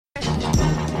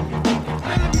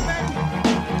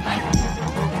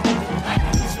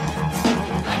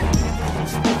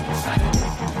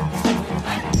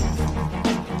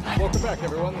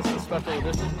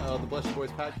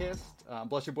podcast.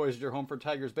 Bless You Boys is your home for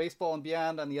Tigers baseball and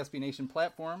beyond on the SB Nation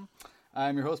platform.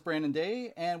 I'm your host, Brandon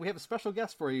Day, and we have a special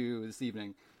guest for you this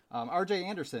evening. RJ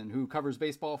Anderson, who covers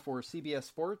baseball for CBS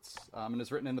Sports and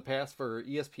has written in the past for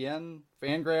ESPN,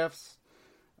 Fangraphs,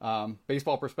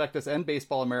 Baseball Prospectus, and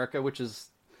Baseball America, which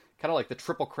is kind of like the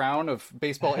triple crown of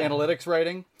baseball analytics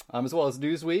writing, as well as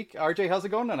Newsweek. RJ, how's it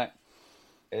going tonight?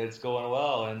 It's going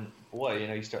well, and boy,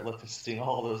 you start listing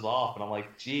all those off, and I'm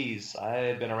like, geez,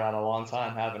 I've been around a long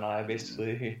time, haven't I?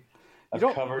 Basically, I've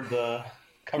covered the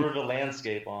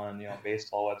landscape on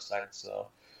baseball websites, so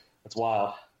it's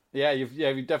wild. Yeah, you've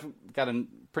definitely got a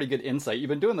pretty good insight. You've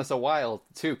been doing this a while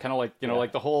too, kind of like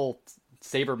like the whole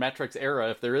sabermetrics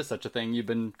era, if there is such a thing. You've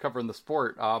been covering the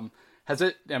sport. Has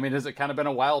it kind of been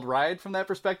a wild ride from that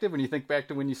perspective when you think back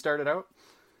to when you started out?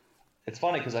 It's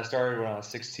funny because I started when I was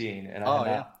 16, and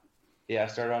I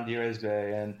started on D-Rays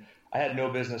Bay, and I had no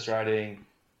business writing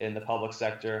in the public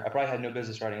sector. I probably had no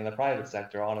business writing in the private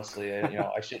sector, honestly.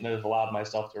 I shouldn't have allowed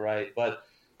myself to write, but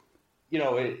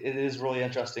it is really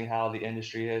interesting how the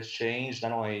industry has changed,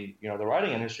 not only the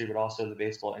writing industry, but also the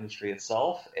baseball industry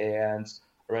itself. And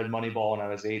I read Moneyball when I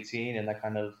was 18, and that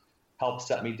kind of helped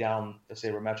set me down the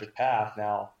sabermetric path.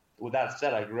 Now, with that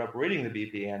said, I grew up reading the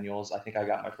BP annuals. I think I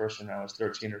got my first one when I was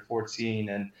 13 or 14.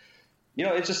 And,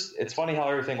 it's funny how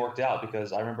everything worked out,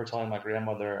 because I remember telling my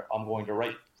grandmother, I'm going to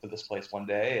write for this place one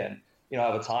day. And,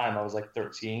 at the time I was like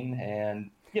 13,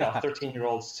 and,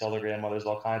 13-year-olds tell their grandmothers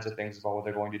all kinds of things about what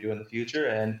they're going to do in the future.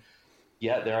 And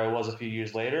yet there I was a few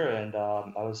years later, and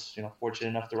I was, fortunate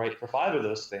enough to write for 5 of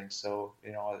those things. So,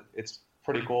 it's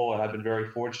pretty cool. And I've been very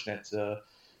fortunate to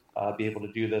be able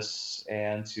to do this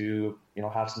and to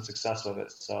have some success with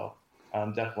it. So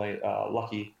I'm definitely a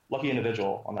lucky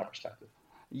individual on that perspective.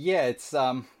 Yeah, it's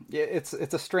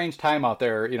a strange time out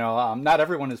there. Not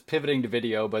everyone is pivoting to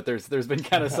video, but there's been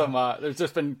kind of some there's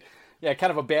just been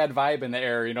kind of a bad vibe in the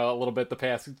air. A little bit the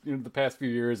past few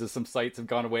years as some sites have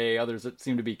gone away. Others that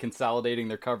seem to be consolidating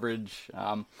their coverage.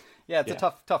 It's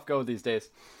a tough go these days.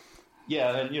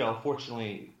 Yeah, and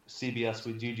fortunately CBS,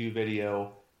 we do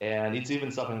video. And it's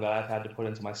even something that I've had to put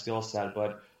into my skill set,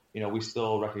 but, we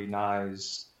still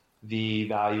recognize the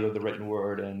value of the written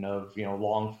word and of,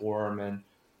 long form and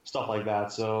stuff like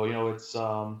that. So, it's,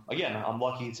 again, I'm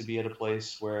lucky to be at a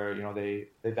place where, they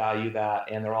value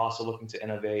that, and they're also looking to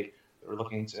innovate. They're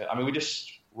looking to, we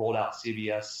just rolled out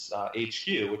CBS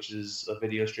HQ, which is a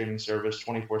video streaming service,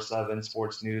 24/7,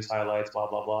 sports news, highlights, blah,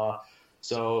 blah, blah.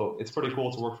 So it's pretty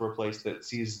cool to work for a place that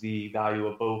sees the value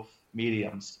of both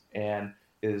mediums and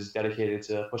is dedicated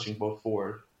to pushing both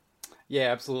forward.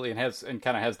 Yeah, absolutely, and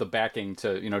kind of has the backing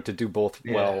to to do both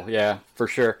well. Yeah, for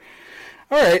sure.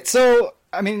 All right, so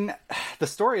the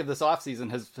story of this offseason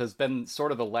has been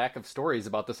sort of the lack of stories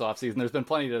about this offseason. There's been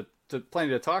plenty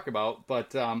to talk about,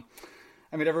 but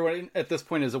everyone at this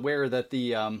point is aware that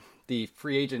the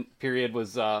free agent period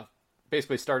was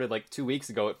basically started like 2 weeks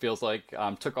ago. It feels like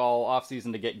took all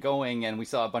offseason to get going, and we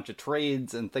saw a bunch of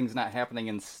trades and things not happening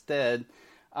instead.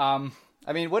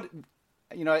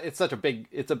 It's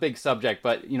a big subject,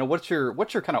 but what's your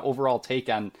kind of overall take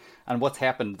on what's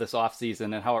happened this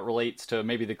offseason and how it relates to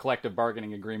maybe the collective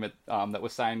bargaining agreement that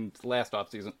was signed last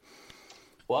offseason?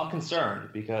 Well, I'm concerned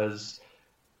because,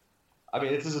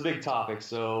 this is a big topic,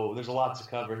 so there's a lot to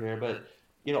cover here, but,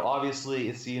 obviously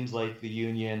it seems like the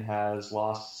union has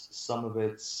lost some of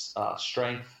its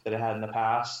strength that it had in the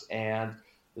past, and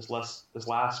this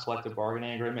last collective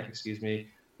bargaining agreement,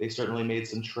 they certainly made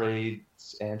some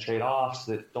trades and trade-offs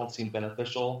that don't seem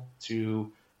beneficial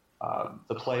to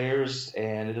the players,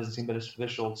 and it doesn't seem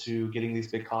beneficial to getting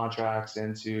these big contracts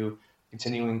and to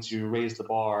continuing to raise the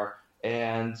bar.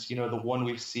 And, the one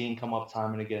we've seen come up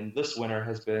time and again this winter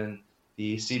has been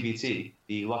the CBT,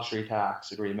 the luxury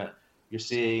tax agreement. You're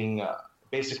seeing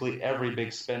basically every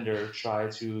big spender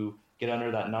try to get under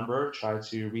that number, try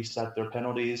to reset their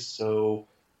penalties. So,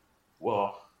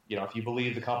 if you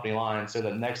believe the company line, so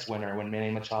that next winter when Manny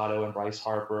Machado and Bryce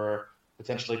Harper,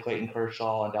 potentially Clayton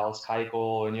Kershaw and Dallas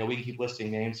Keuchel, and we can keep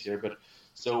listing names here, but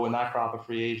so when that crop of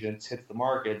free agents hits the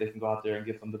market, they can go out there and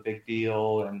give them the big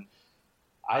deal. And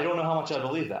I don't know how much I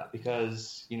believe that,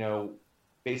 because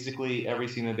basically every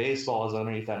team in baseball is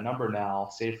underneath that number now,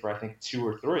 save for I think 2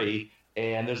 or 3,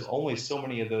 and there's only so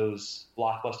many of those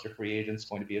blockbuster free agents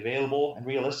going to be available, and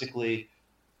realistically,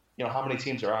 how many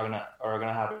teams are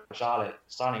gonna have a shot at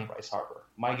signing Bryce Harper?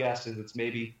 My guess is it's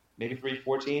maybe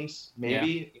 3-4 teams,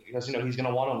 because he's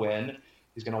gonna want to win,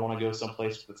 he's gonna want to go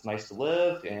someplace that's nice to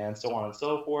live, and so on and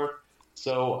so forth.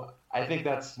 So I think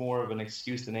that's more of an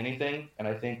excuse than anything, and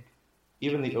I think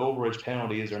even the overage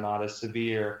penalties are not as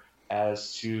severe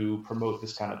as to promote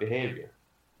this kind of behavior.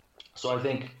 So I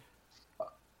think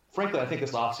frankly, I think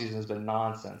this offseason has been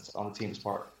nonsense on the team's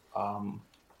part.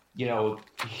 You know,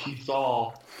 you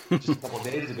saw just a couple of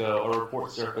days ago a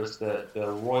report surfaced that the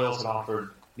Royals had offered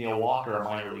Neil Walker a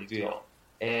minor league deal.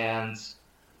 And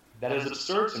that is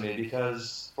absurd to me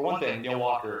because, for one thing, Neil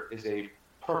Walker is a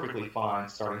perfectly fine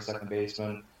starting second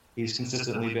baseman. He's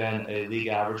consistently been a league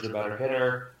average or better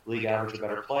hitter, league average or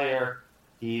better player.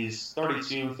 He's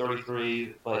 32,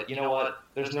 33, but you know what?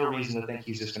 There's no reason to think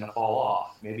he's just going to fall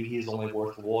off. Maybe he's only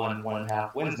worth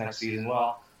 1.5 wins next season.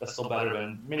 Well, that's still better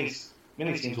than many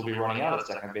teams will be running out at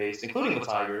second base, including the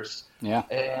Tigers. Yeah.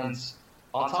 And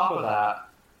on top of that,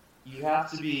 you have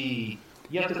to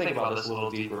think about this a little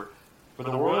deeper. For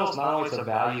the Royals not only to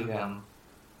value him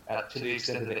to the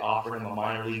extent that they offer him a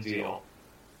minor league deal,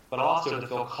 but also to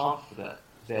feel confident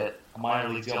that a minor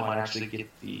league deal might actually get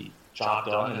the job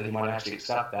done and that he might actually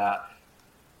accept that.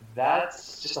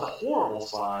 That's just a horrible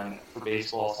sign for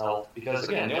baseball's health because,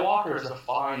 again, Neil Walker is a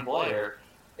fine player,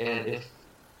 and if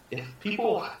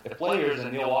players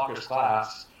in Neil Walker's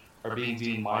class are being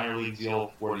deemed minor league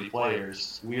deal worthy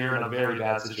players, we're in a very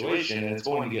bad situation, and it's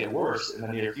going to get worse in the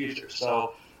near future.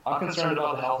 So I'm concerned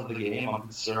about the health of the game. I'm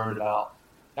concerned about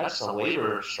not just a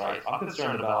labor strike. I'm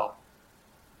concerned about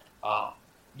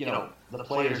the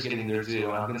players getting their due,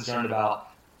 and I'm concerned about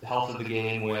the health of the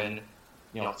game when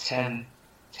 10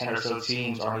 or so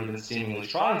teams aren't even seemingly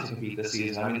trying to compete this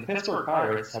season. I mean, the Pittsburgh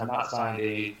Pirates have not signed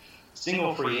a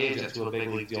single free agent to a big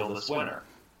league deal this winter.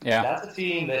 Yeah, that's a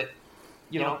team that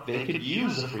they could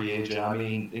use a free agent. I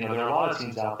mean, there are a lot of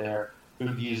teams out there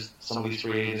who've used some of these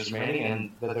free agents remaining,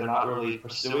 and that they're not really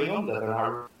pursuing them, that they're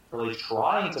not really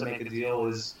trying to make a deal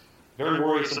is very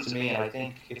worrisome to me, and I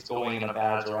think it's going in a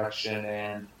bad direction,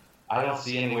 and I don't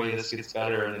see any way this gets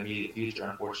better in the immediate future,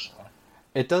 unfortunately.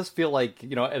 It does feel like,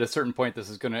 at a certain point, this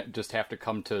is going to just have to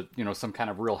come to, some kind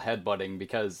of real headbutting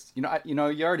because, you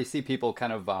already see people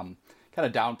kind of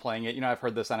downplaying it. I've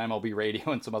heard this on MLB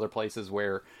radio and some other places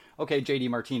where, okay, JD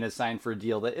Martinez signed for a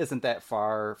deal that isn't that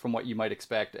far from what you might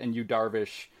expect, and Yu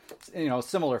Darvish,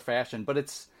 similar fashion, but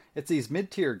it's these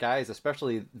mid-tier guys,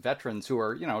 especially veterans who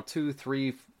are,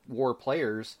 2-3 WAR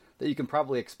players that you can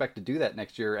probably expect to do that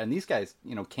next year, and these guys,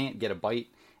 can't get a bite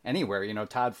anywhere.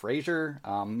 Todd Frazier,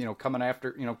 coming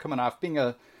off being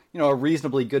a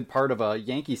reasonably good part of a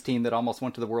Yankees team that almost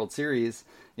went to the World Series.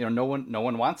 No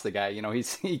one wants the guy.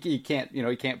 He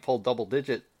can't pull double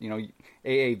digit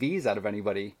AAVs out of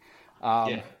anybody.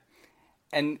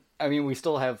 And I mean, we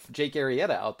still have Jake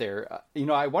Arrieta out there.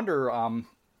 I wonder,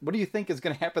 what do you think is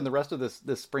going to happen the rest of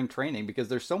this spring training? Because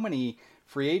there's so many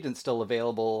free agents still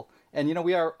available, and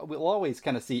we'll always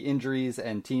kind of see injuries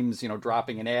and teams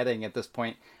dropping and adding at this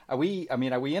point. Are we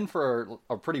in for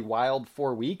a pretty wild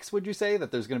 4 weeks? Would you say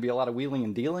that there's going to be a lot of wheeling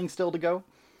and dealing still to go?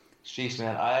 Jeez,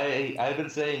 man, I've been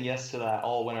saying yes to that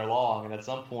all winter long, and at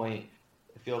some point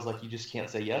it feels like you just can't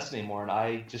say yes anymore, and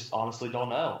I just honestly don't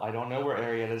know. I don't know where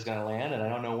Arrieta is going to land, and I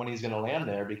don't know when he's going to land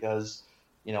there because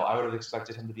I would have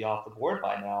expected him to be off the board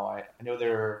by now. I know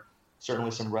there are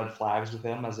certainly some red flags with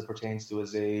him as it pertains to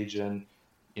his age and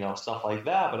stuff like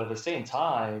that, but at the same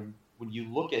time, when you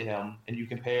look at him and you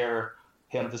compare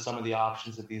him to some of the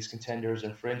options that these contenders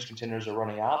and fringe contenders are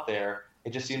running out there,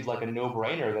 it just seems like a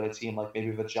no-brainer that a team like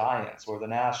maybe the Giants or the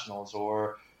Nationals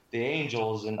or the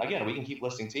Angels, and again, we can keep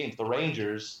listing teams, the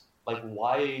Rangers, like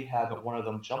why haven't one of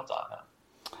them jumped on him?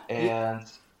 And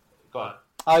go ahead.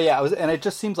 Oh yeah, and it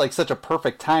just seems like such a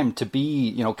perfect time to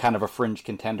be, kind of a fringe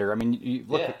contender. I mean, you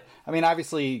look at,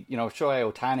 obviously,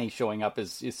 Shohei Ohtani showing up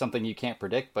is something you can't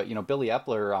predict, but Billy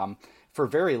Epler, for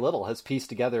very little, has pieced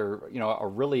together, a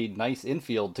really nice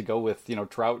infield to go with,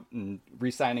 Trout and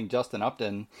re-signing Justin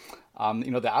Upton.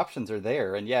 The options are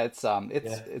there, and it's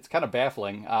kind of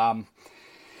baffling. I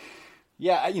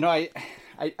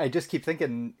just keep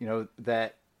thinking,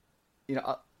 that,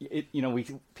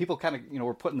 people kind of,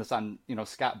 we're putting this on,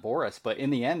 Scott Boras, but in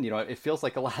the end, it feels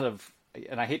like a lot of,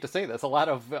 and I hate to say this, a lot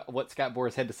of what Scott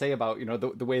Boras had to say about,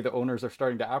 the way the owners are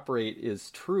starting to operate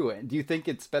is true. And do you think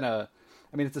it's been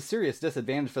it's a serious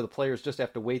disadvantage for the players just to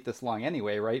have to wait this long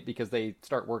anyway, right? Because they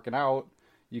start working out,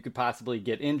 you could possibly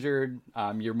get injured,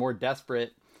 you're more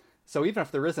desperate. So even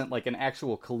if there isn't like an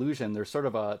actual collusion, there's sort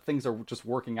of things are just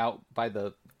working out by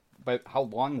how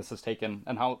long this has taken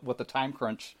and what the time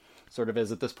crunch sort of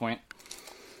is at this point.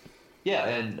 Yeah,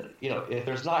 and if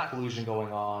there's not collusion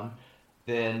going on,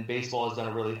 then baseball has done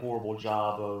a really horrible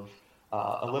job of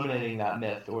eliminating that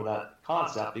myth or that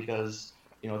concept because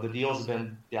the deals have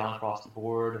been down across the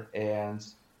board, and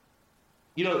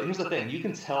here's the thing: you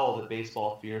can tell that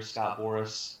baseball fears Scott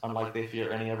Boras unlike they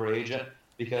fear any other agent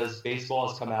because baseball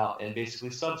has come out and basically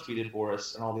subtweeted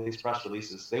Boras in all these press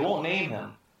releases. They won't name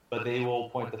him, but they will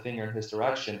point the finger in his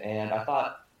direction. And I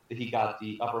thought that he got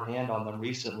the upper hand on them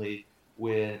recently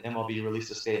when MLB released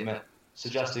a statement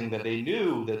suggesting that they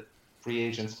knew that free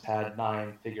agents had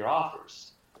 9-figure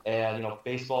offers. And,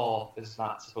 baseball is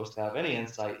not supposed to have any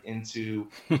insight into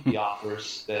the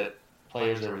offers that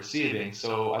players are receiving.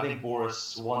 So I think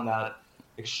Boras won that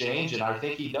exchange, and I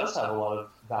think he does have a lot of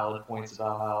valid points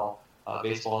about how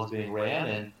baseball is being ran.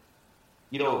 And,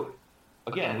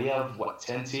 again, we have,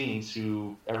 10 teams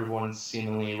who everyone's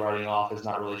seemingly writing off as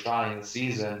not really trying this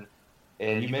season.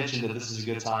 And you mentioned that this is a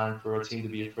good time for a team to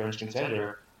be a fringe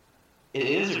contender. It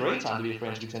is a great time to be a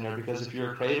fringe contender because if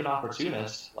you're a craven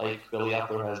opportunist, like Billy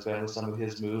Eppler has been with some of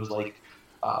his moves, like,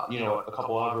 a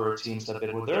couple other teams have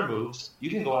been with their moves, you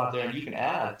can go out there and you can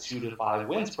add 2 to 5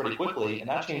 wins pretty quickly, and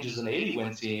that changes an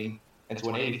 80-win team into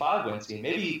an 85-win team,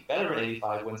 maybe better than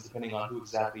 85 wins depending on who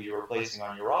exactly you're replacing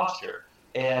on your roster.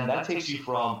 And that takes you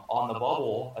from on the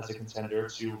bubble as a contender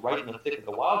to right in the thick of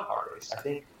the wild card race. I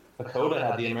think Pacoda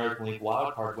had the American League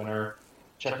wild card winner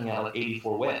checking out like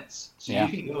 84 wins. So you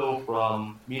can go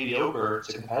from mediocre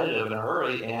to competitive in a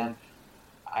hurry, and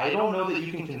I don't know that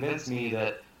you can convince me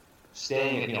that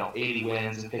staying at 80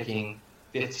 wins and picking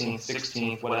 15th,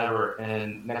 16th, whatever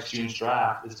in next June's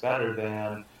draft is better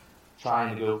than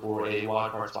trying to go for a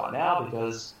wild card spot now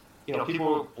because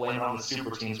people blame it on the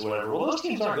super teams or whatever. Well, those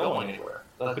teams aren't going anywhere.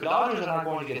 The Dodgers are not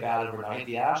going to get bad overnight.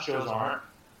 The Astros aren't.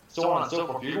 So on and so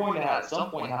forth. You're going to at some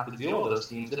point have to deal with those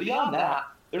teams. And beyond that,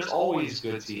 there's always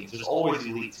good teams. There's always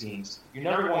elite teams. You're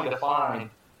never going to find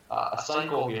a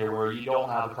cycle here where you don't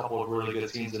have a couple of really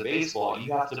good teams in baseball.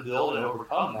 You have to build and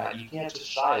overcome that. You can't just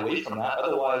shy away from that.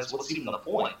 Otherwise, what's even the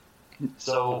point?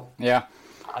 So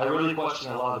I really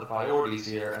question a lot of the priorities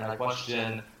here, and I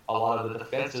question a lot of the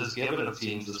defenses given to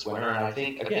teams this winter. And I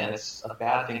think, again, it's a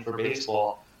bad thing for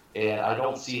baseball. And I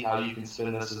don't see how you can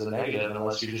spin this as a negative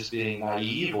unless you're just being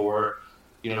naive or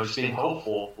just being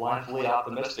hopeful, blindly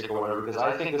optimistic or whatever, because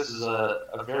I think this is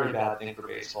a very bad thing for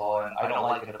baseball, and I don't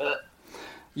like it a bit.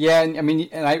 Yeah, and I mean,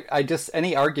 and I just,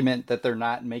 any argument that they're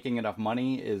not making enough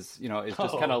money is just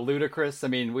kind of ludicrous. I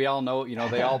mean, we all know,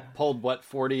 they all pulled,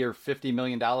 $40 or $50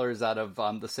 million out of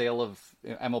the sale of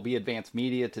MLB Advanced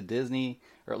Media to Disney,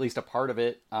 or at least a part of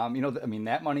it. I mean,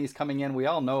 that money is coming in. We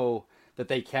all know that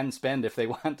they can spend if they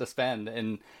want to spend.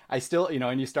 And I still,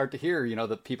 and you start to hear,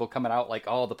 the people coming out like,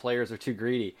 oh, the players are too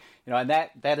greedy, and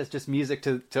that is just music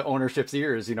to ownership's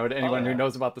ears, to anyone who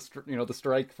knows about the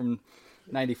strike from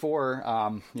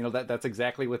 94, that's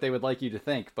exactly what they would like you to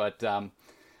think. But,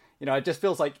 it just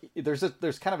feels like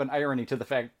there's kind of an irony to the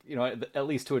fact, at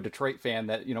least to a Detroit fan,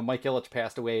 that, Mike Ilitch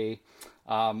passed away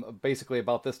basically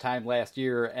about this time last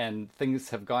year, and things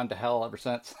have gone to hell ever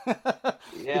since.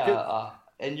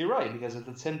 And you're right, because it's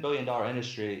a $10 billion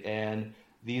industry, and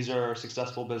these are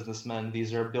successful businessmen,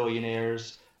 these are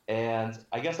billionaires, and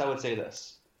I guess I would say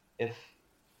this. If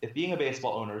being a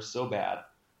baseball owner is so bad,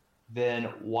 then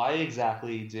why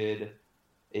exactly did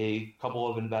a couple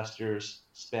of investors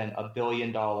spend $1 billion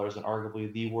in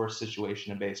arguably the worst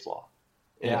situation in baseball?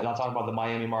 And I'm talking about the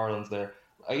Miami Marlins there.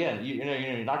 Again,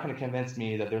 you're not going to convince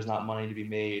me that there's not money to be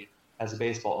made as a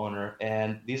baseball owner,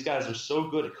 and these guys are so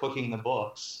good at cooking the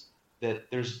books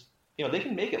that there's, they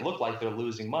can make it look like they're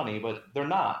losing money, but they're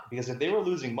not. Because if they were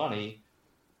losing money,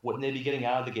 wouldn't they be getting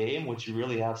out of the game? Would you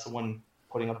really have someone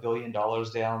putting $1 billion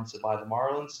down to buy the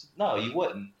Marlins? No, you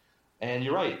wouldn't. And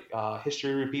you're right.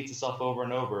 History repeats itself over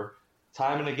and over.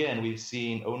 Time and again, we've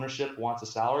seen ownership wants a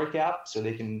salary cap so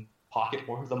they can pocket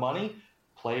more of the money.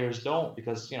 Players don't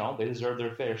because, they deserve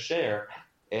their fair share.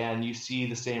 And you see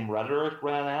the same rhetoric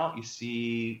run out. You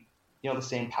see, the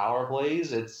same power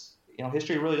plays. It's,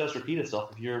 history really does repeat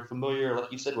itself. If you're familiar,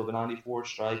 like you said, with the 94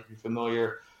 strike, if you're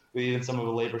familiar with even some of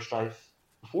the labor strife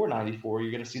before 94, you're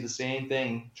going to see the same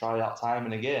thing tried out time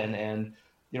and again. And,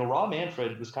 Rob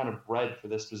Manfred was kind of bred for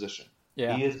this position.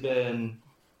 Yeah. He has been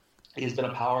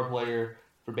a power player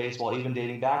for baseball, even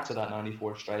dating back to that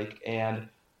 94 strike. And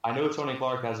I know Tony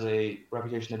Clark has a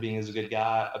reputation of being a good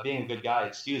guy,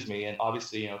 and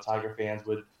obviously, Tiger fans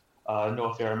would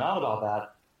know a fair amount about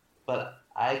that. But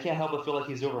I can't help but feel like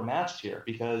he's overmatched here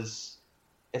because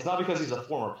it's not because he's a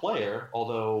former player,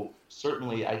 although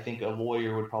certainly I think a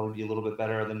lawyer would probably be a little bit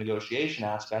better at the negotiation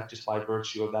aspect just by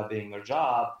virtue of that being their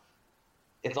job.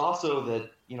 It's also that,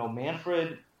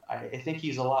 Manfred, I think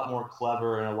he's a lot more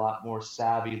clever and a lot more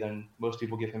savvy than most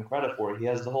people give him credit for. He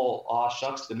has the whole aw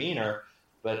shucks demeanor,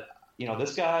 but,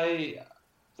 this guy,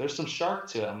 there's some shark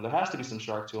to him. There has to be some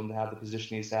shark to him to have the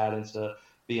position he's had and to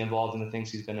be involved in the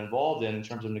things he's been involved in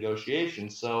terms of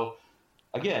negotiations. So,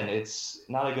 again, it's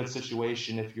not a good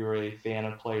situation if you're a fan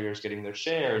of players getting their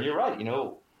share. And you're right,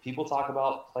 people talk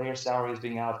about player salaries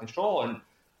being out of control, and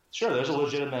sure, there's a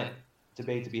legitimate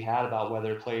debate to be had about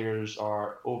whether players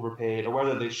are overpaid or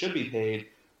whether they should be paid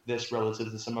this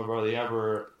relative to some of the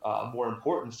other more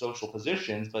important social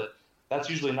positions. But that's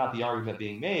usually not the argument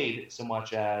being made so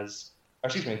much as,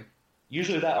 excuse me,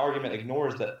 usually that argument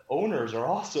ignores that owners are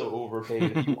also overpaid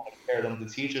if you want to compare them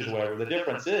to teachers or whatever. The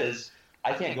difference is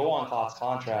I can't go on Cox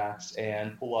contracts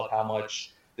and pull up how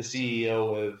much the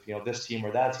CEO of this team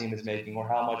or that team is making, or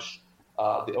how much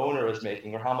the owner is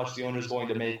making, or how much the owner is going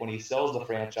to make when he sells the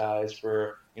franchise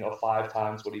for 5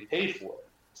 times what he paid for it.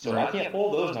 So I can't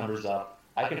pull those numbers up.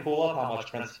 I can pull up how much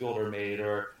Prince Fielder made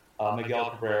or Miguel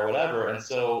Cabrera or whatever. And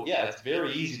so, yeah, it's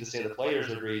very easy to say the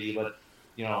players are greedy, but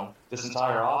this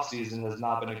entire offseason has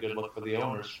not been a good look for the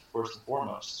owners, first and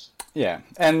foremost. Yeah,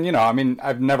 and I mean,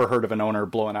 I've never heard of an owner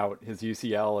blowing out his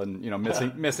UCL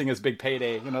and missing his big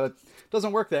payday. It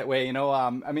doesn't work that way.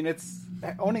 I mean, it's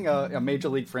owning a major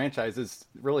league franchise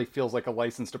really feels like a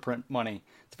license to print money.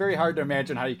 It's very hard to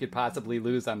imagine how you could possibly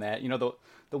lose on that.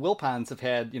 The Wilpons have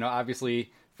had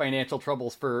obviously financial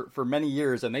troubles for many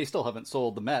years, and they still haven't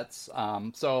sold the Mets.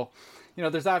 So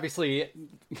there's obviously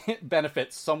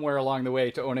benefits somewhere along the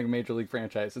way to owning a major league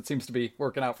franchise. It seems to be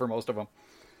working out for most of them.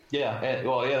 Yeah,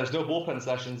 there's no bullpen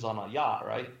sessions on a yacht,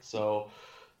 right? So,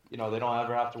 they don't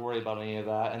ever have to worry about any of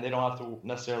that, and they don't have to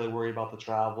necessarily worry about the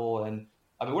travel. And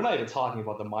I mean, we're not even talking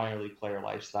about the minor league player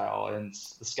lifestyle and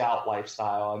the scout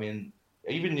lifestyle. I mean,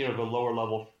 even the lower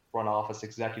level front office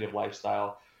executive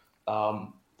lifestyle.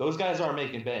 Those guys aren't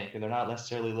making bank, and they're not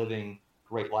necessarily living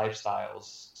great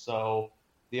lifestyles. So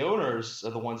the owners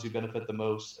are the ones who benefit the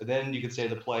most. And then you could say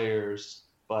the players.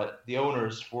 But the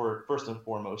owners, first and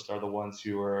foremost, are the ones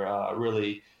who are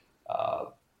really,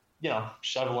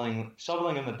 shoveling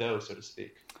in the dough, so to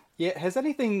speak. Yeah. Has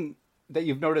anything that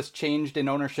you've noticed changed in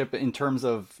ownership in terms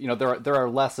of, there are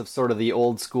less of sort of the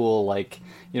old school,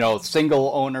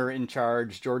 single owner in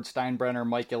charge, George Steinbrenner,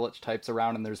 Mike Ilitch types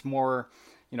around, and there's more,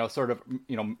 sort of,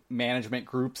 management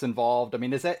groups involved? I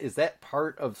mean, is that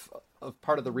part of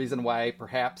the reason why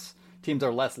perhaps teams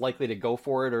are less likely to go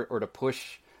for it or to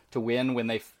push to win when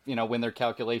they, when their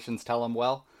calculations tell them,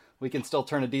 well, we can still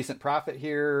turn a decent profit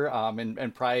here,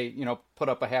 and probably, put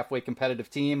up a halfway competitive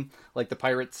team like the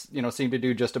Pirates, seem to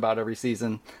do just about every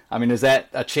season. I mean, is that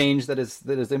a change that is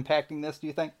impacting this, do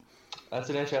you think? That's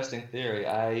an interesting theory.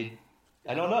 I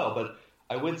don't know, but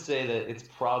I would say that it's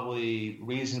probably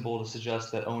reasonable to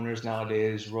suggest that owners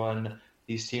nowadays run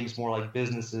these teams more like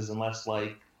businesses and less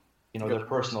like, their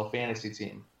personal fantasy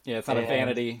team. Yeah, it's not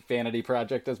a vanity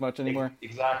project as much anymore.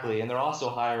 Exactly. And they're also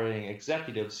hiring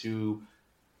executives who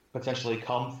potentially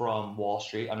come from Wall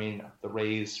Street. I mean, the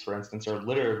Rays, for instance, are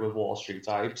littered with Wall Street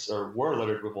types, or were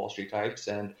littered with Wall Street types.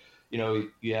 And, you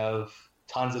have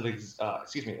tons of,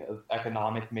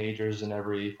 economic majors in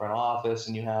every front office,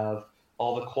 and you have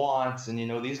all the quants.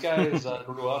 And, these guys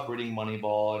grew up reading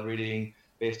Moneyball and reading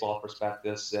Baseball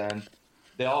Prospectus, and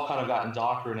they all kind of got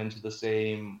indoctrinated into the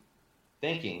same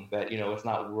thinking that, it's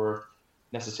not worth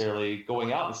necessarily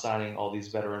going out and signing all these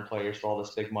veteran players for all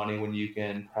this big money when you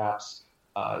can perhaps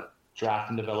draft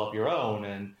and develop your own.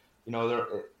 And,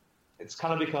 it's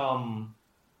kind of become,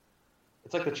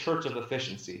 it's like the church of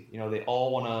efficiency. They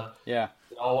all want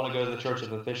to go to the church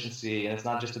of efficiency, and it's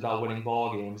not just about winning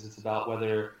ball games. It's about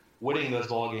whether winning those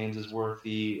ball games is worth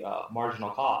the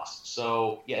marginal cost.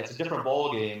 So, yeah, it's a different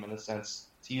ball game in a sense,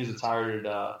 to use a tired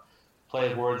play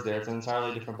of words there. It's an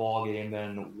entirely different ball game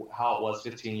than how it was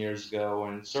 15 years ago,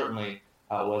 and certainly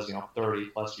how it was 30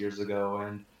 plus years ago.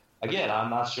 And again, I'm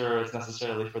not sure it's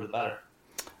necessarily for the better.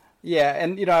 Yeah,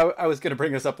 and I was going to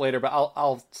bring this up later, but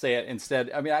I'll say it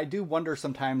instead. I mean, I do wonder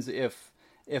sometimes if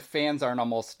fans aren't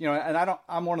almost, and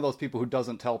I'm one of those people who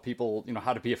doesn't tell people,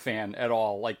 how to be a fan at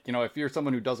all. Like, if you're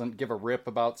someone who doesn't give a rip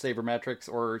about sabermetrics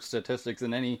or statistics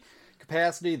in any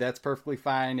capacity, that's perfectly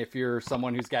fine. If you're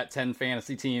someone who's got 10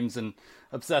 fantasy teams and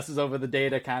obsesses over the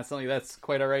data constantly, that's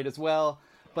quite all right as well.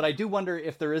 But I do wonder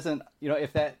if there isn't,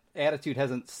 if that attitude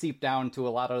hasn't seeped down to a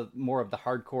lot of more of the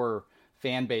hardcore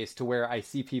fan base, to where I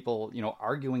see people,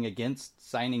 arguing against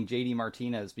signing JD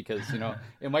Martinez because,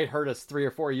 it might hurt us 3 or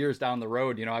 4 years down the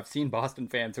road. I've seen Boston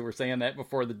fans who were saying that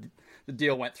before the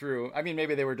deal went through. I mean,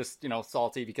 maybe they were just,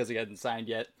 salty because he hadn't signed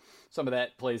yet. Some of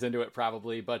that plays into it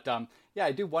probably. But, yeah,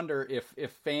 I do wonder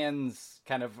if fans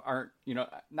kind of aren't,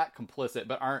 not complicit,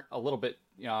 but aren't a little bit,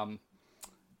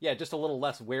 just a little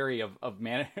less wary of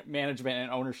management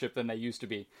and ownership than they used to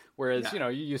be. Whereas, you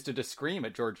used to just scream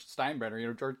at George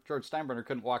Steinbrenner. George Steinbrenner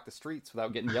couldn't walk the streets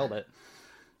without getting yelled at.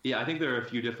 Yeah, I think there are a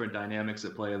few different dynamics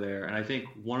at play there. And I think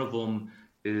one of them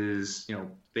is,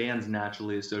 fans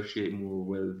naturally associate more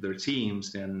with their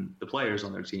teams than the players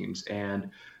on their teams. And,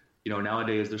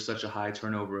 nowadays there's such a high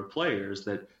turnover of players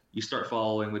that you start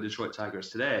following the Detroit Tigers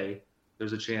today,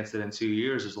 there's a chance that in 2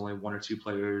 years there's only 1 or 2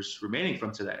 players remaining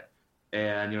from today.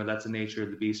 And, that's the nature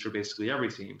of the beast for basically every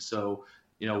team. So,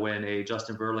 when a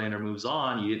Justin Verlander moves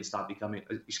on, you didn't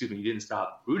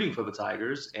stop rooting for the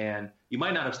Tigers, and you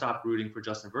might not have stopped rooting for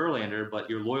Justin Verlander, but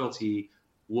your loyalty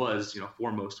was,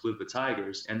 foremost with the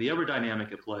Tigers. And the other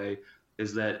dynamic at play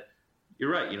is that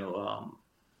you're right,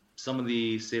 some of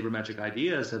the sabermetric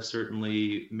ideas have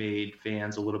certainly made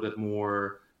fans a little bit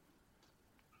more,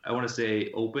 I want to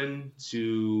say, open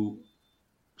to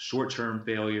short-term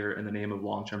failure in the name of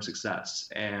long-term success.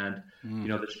 And,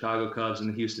 the Chicago Cubs and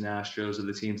the Houston Astros are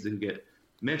the teams that get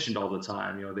mentioned all the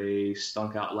time. They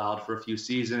stunk out loud for a few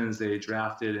seasons. They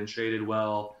drafted and traded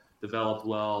well, developed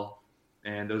well,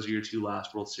 and those are your 2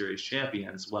 last World Series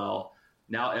champions. Well,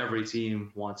 now every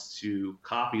team wants to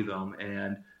copy them.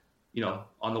 And,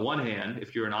 on the one hand,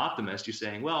 if you're an optimist, you're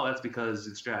saying, well, that's because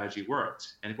the strategy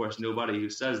worked. And of course, nobody who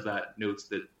says that notes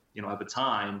that, at the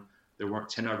time, there weren't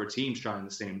 10 other teams trying the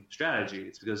same strategy.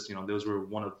 It's because, those were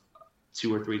one of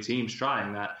 2 or 3 teams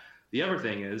trying that. The other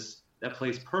thing is that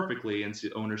plays perfectly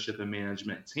into ownership and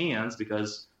management's hands,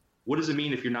 because what does it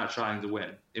mean if you're not trying to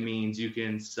win? It means you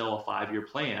can sell a 5-year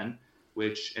plan,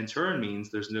 which in turn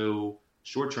means there's no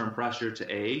short-term pressure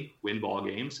to A, win ball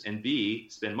games, and B,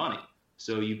 spend money.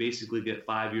 So you basically get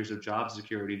 5 years of job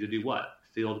security to do what?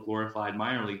 Field glorified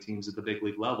minor league teams at the big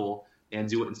league level and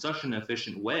do it in such an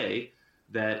efficient way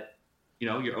that,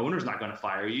 your owner's not going to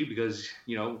fire you because,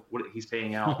 what he's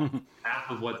paying out half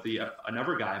of what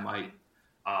another guy might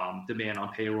demand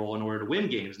on payroll in order to win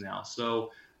games now.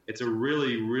 So it's a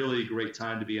really, really great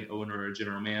time to be an owner or a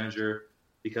general manager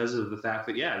because of the fact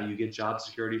that, you get job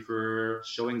security for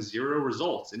showing 0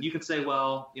 results. And you can say,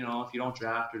 well, if you don't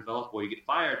draft or develop well, you get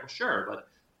fired. Well, sure. But,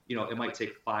 it might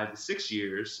take 5 to 6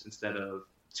 years instead of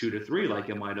 2 to 3 like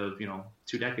it might have,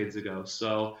 2 decades ago.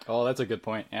 So, that's a good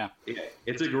point. Yeah.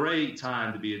 It's a great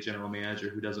time to be a general manager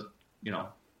who doesn't,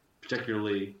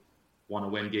 particularly want to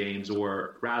win games,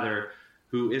 or rather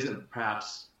who isn't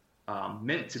perhaps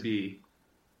meant to be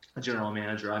a general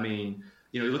manager. I mean,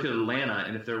 you look at Atlanta,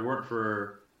 and if there weren't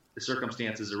for the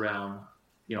circumstances around,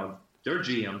 their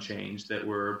GM change that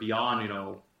were beyond,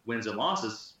 wins and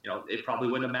losses, it probably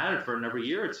wouldn't have mattered for another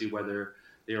year or 2 whether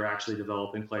they were actually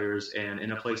developing players and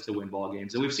in a place to win ball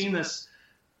games. And we've seen this.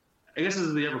 I guess this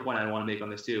is the other point I want to make on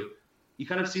this too. You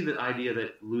kind of see the idea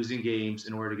that losing games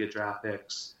in order to get draft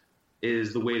picks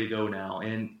is the way to go now.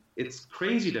 And it's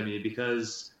crazy to me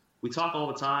because we talk all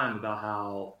the time about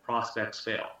how prospects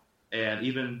fail, and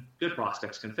even good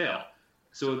prospects can fail.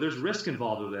 So there's risk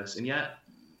involved with this. And yet,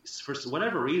 for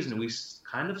whatever reason, we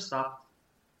kind of stopped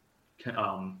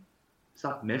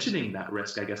mentioning that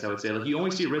risk, I guess I would say. Like, you only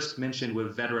see risk mentioned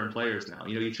with veteran players now.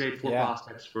 You trade 4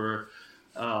 prospects for,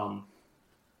 I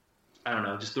don't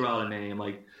know, just throw out a name,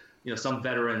 like, some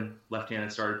veteran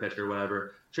left-handed starter pitcher or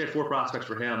whatever. Trade 4 prospects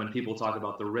for him, and people talk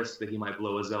about the risk that he might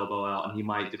blow his elbow out and he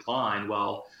might decline.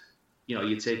 Well,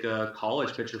 you take a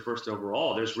college pitcher first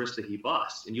overall, there's risk that he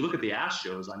busts. And you look at the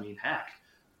Astros, I mean, heck,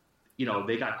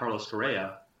 they got Carlos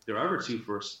Correa. Their other 2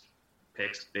 first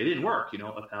picks, they didn't work.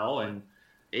 Appel and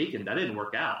Aiken, that didn't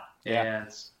work out. Yeah.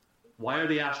 And why are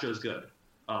the Astros good?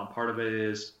 Part of it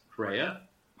is Correa.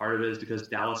 Part of it is because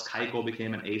Dallas Keuchel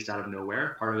became an ace out of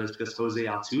nowhere. Part of it is because Jose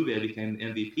Altuve became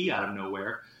an MVP out of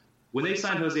nowhere. When they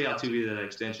signed Jose Altuve to that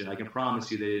extension, I can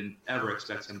promise you they didn't ever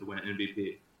expect him to win an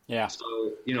MVP. Yeah.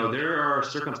 So, there are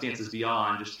circumstances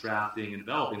beyond just drafting and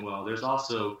developing well. There's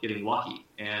also getting lucky.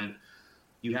 And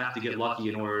you have to get lucky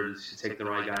in order to take the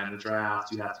right guy in the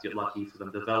draft. You have to get lucky for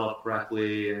them to develop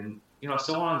correctly, and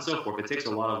so on and so forth. It takes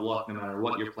a lot of luck no matter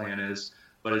what your plan is,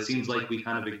 but it seems like we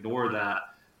kind of ignore that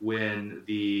when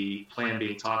the plan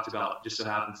being talked about just so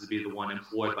happens to be the one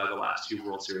employed by the last 2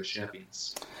 World Series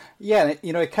champions. Yeah,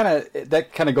 that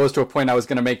kind of goes to a point I was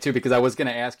going to make too, because I was going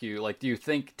to ask you, like, do you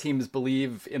think teams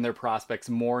believe in their prospects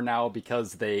more now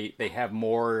because they have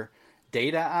more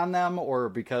data on them, or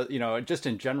because, just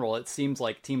in general, it seems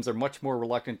like teams are much more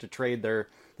reluctant to trade their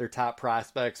top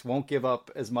prospects, won't give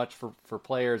up as much for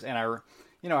players, and are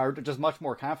just much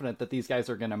more confident that these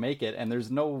guys are going to make it. And there's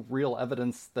no real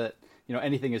evidence that,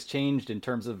 anything has changed in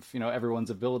terms of, everyone's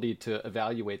ability to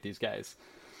evaluate these guys.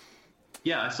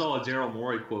 Yeah, I saw a Daryl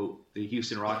Morey quote, the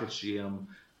Houston Rockets GM,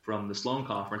 from the Sloan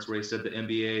Conference, where he said the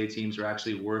NBA teams are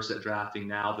actually worse at drafting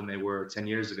now than they were 10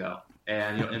 years ago.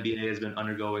 And, NBA has been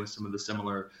undergoing some of the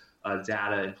similar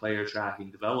data and player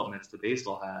tracking developments that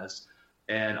baseball has.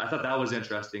 And I thought that was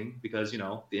interesting because, the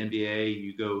NBA,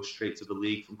 you go straight to the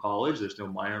league from college. There's no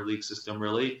minor league system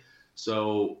really.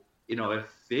 So, if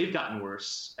they've gotten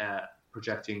worse at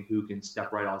projecting who can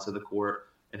step right onto the court,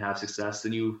 and have success,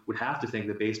 then you would have to think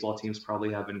that baseball teams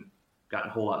probably haven't gotten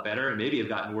a whole lot better and maybe have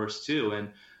gotten worse too. And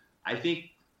I think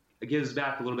it gives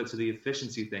back a little bit to the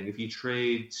efficiency thing. If you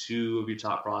trade 2 of your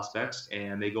top prospects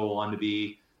and they go on to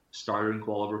be starting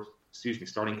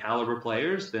caliber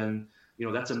players, then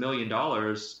that's $1 million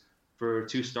for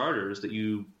 2 starters that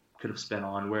you could have spent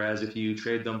on. Whereas if you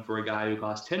trade them for a guy who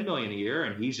costs $10 million a year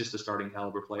and he's just a starting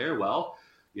caliber player, well,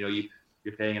 you're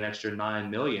paying an extra $9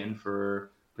 million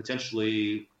for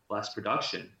potentially less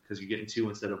production because you're getting 2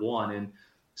 instead of 1. And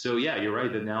so, yeah, you're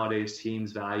right that nowadays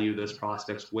teams value those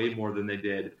prospects way more than they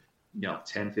did,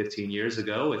 10, 15 years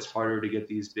ago. It's harder to get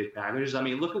these big packages. I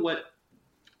mean, look at what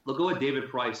David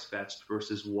Price fetched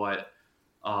versus what,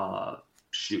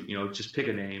 just pick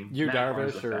a name.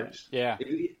 Darvish or, yeah.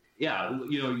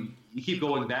 You keep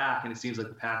going back and it seems like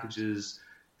the packages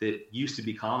that used to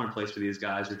be commonplace for these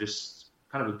guys are just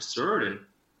kind of absurd in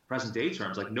present day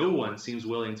terms. Like no one seems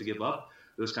willing to give up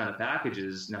those kind of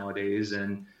packages nowadays.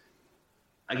 And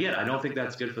again, I don't think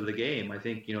that's good for the game. I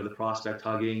think, the prospect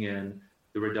hugging and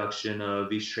the reduction of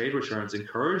these trade returns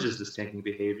encourages this tanking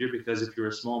behavior because if you're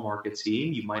a small market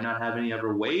team, you might not have any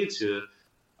other way to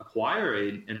acquire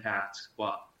an impact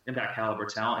caliber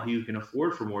talent who you can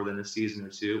afford for more than a season or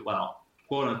 2. Well,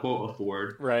 quote unquote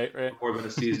afford. Right. More than a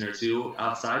season or 2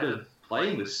 outside of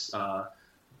playing this,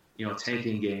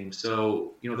 tanking game.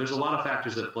 So, there's a lot of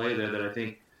factors at play there that I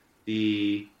think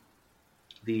the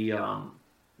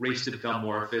race to become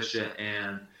more efficient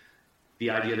and the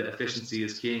idea that efficiency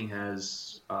is king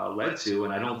has led to,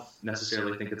 and I don't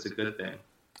necessarily think it's a good thing.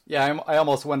 Yeah, I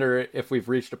almost wonder if we've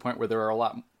reached a point where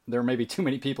there may be too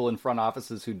many people in front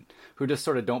offices who just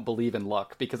sort of don't believe in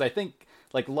luck, because I think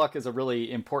like luck is a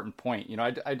really important point.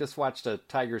 I just watched a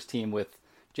Tigers team with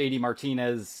JD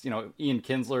Martinez, Ian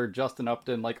Kinsler, Justin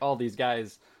Upton, like all these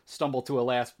guys stumble to a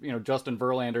last, Justin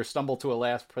Verlander stumble to a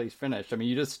last place finish. I mean,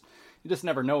 you just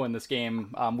never know in this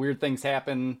game. Weird things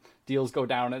happen, deals go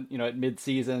down at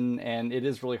mid-season, and it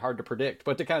is really hard to predict.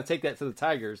 But to kind of take that to the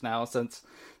Tigers now, since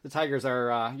the Tigers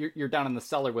are you're down in the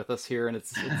cellar with us here, and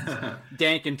it's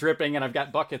dank and dripping, and I've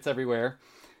got buckets everywhere.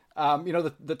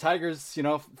 The Tigers,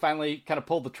 finally kind of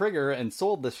pulled the trigger and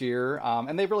sold this year,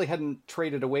 and they really hadn't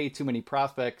traded away too many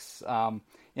prospects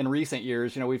in recent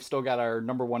years. We've still got our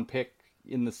number 1 pick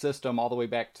in the system all the way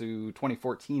back to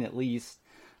 2014 at least.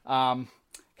 Kind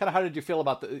of how did you feel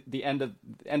about the end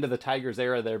of the Tigers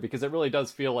era there? Because it really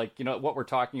does feel like, what we're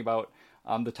talking about,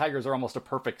 the Tigers are almost a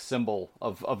perfect symbol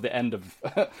of the end of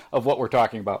of what we're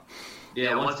talking about.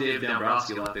 Yeah, once Dave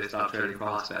Dombrowski left, they stopped trading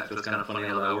prospects. It's kind of funny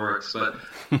how that works. But,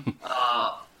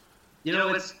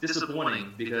 it's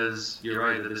disappointing because you're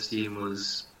right that this team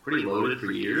was pretty loaded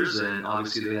for years, and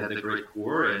obviously they had the great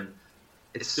core, and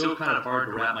it's still kind of hard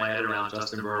to wrap my head around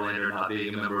Justin Verlander not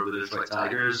being a member of the Detroit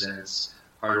Tigers, and it's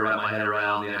hard to wrap my head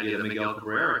around the idea that Miguel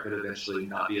Cabrera could eventually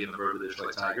not be a member of the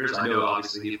Detroit Tigers. I know,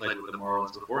 obviously, he played with the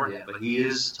Marlins beforehand, but he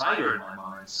is Tiger in my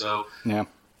mind. So yeah,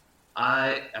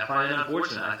 I find it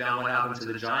unfortunate. I found what happened to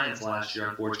the Giants last year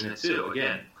unfortunate, too.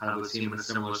 Again, kind of a team in a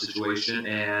similar situation,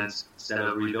 and instead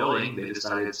of rebuilding, they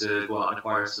decided to go out and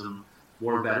acquire some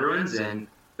more veterans, and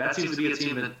that seems to be a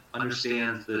team that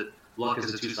understands that luck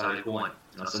is a two-sided coin.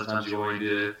 Sometimes you're going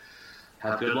to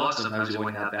have good luck, sometimes you're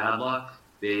going to have bad luck.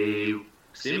 They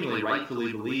seemingly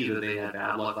rightfully believe that they had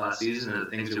bad luck last season and that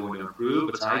things are going to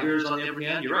improve. But Tigers, on the other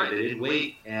hand, you're right, they didn't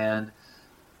wait. And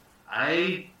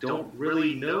I don't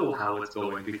really know how it's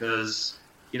going because,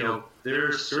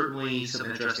 there's certainly some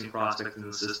interesting prospects in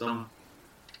the system.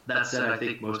 That said, I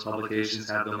think most publications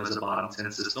have them as a bottom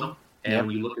 10 system. And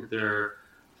when you look at their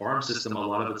farm system, a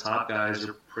lot of the top guys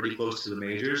are pretty close to the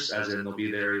majors, as in they'll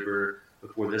be there either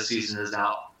before this season is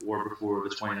out or before the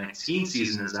 2019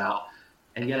 season is out.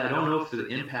 And yet I don't know if the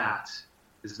impact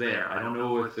is there. I don't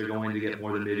know if they're going to get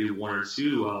more than maybe 1 or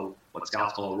 2, what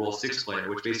scouts call a Role 6 player,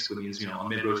 which basically means, a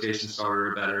mid-rotation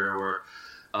starter or better, or,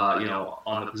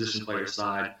 on the position player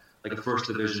side, like a first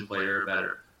division player or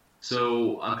better.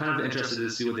 So I'm kind of interested to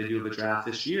see what they do with the draft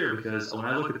this year, because when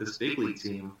I look at this big league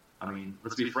team, I mean,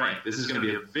 let's be frank, this is going to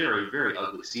be a very, very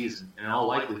ugly season. And in all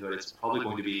likelihood, it's probably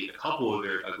going to be a couple of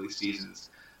very ugly seasons.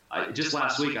 Just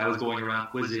last week, I was going around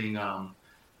quizzing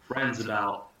friends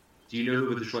about, do you know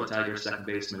who the Detroit Tigers second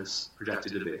baseman is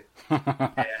projected to be? And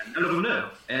none of them knew.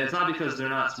 And it's not because they're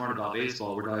not smart about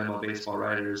baseball. We're talking about baseball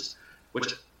writers, which,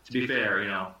 to be fair,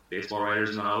 baseball writers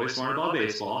are not always smart about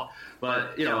baseball.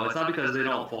 But, it's not because they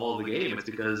don't follow the game. It's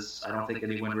because I don't think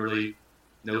anyone really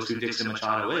knows who Dixon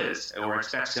Machado is or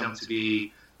expects him to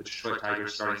be the Detroit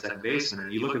Tigers starting second baseman.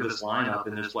 And you look at this lineup,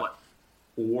 and there's,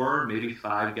 4, maybe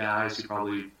 5 guys who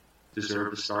probably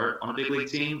deserve to start on a big league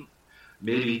team.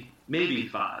 Maybe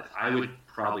 5. I would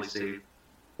probably say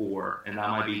 4, and that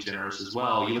might be generous as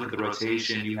well. You look at the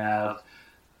rotation, you have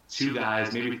 2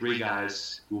 guys, maybe 3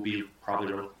 guys who will be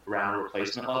probably around a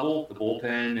replacement level. The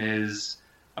bullpen is,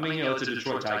 I mean, it's a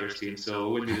Detroit Tigers team, so it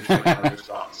wouldn't be the Detroit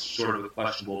Tigers short of a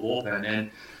questionable bullpen.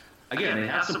 And again, they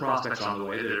have some prospects on the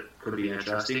way that could be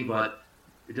interesting, but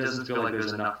it doesn't feel like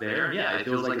there's enough there. And yeah, it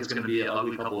feels like it's going to be an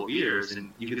ugly couple of years.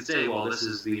 And you could say, well, this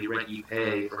is the rent you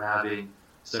pay for having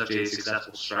such a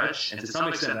successful stretch. And to some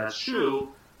extent, that's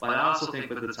true. But I also think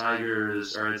that the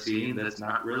Tigers are a team that's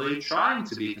not really trying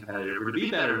to be competitive or to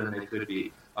be better than they could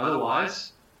be.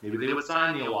 Otherwise, maybe they would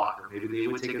sign Neil Walker. Maybe they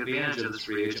would take advantage of this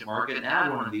free agent market and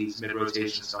add one of these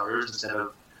mid-rotation starters instead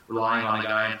of relying on a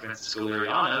guy in Francisco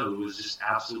Liriano who was just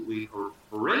absolutely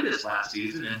horrendous last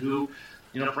season and who,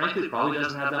 frankly, probably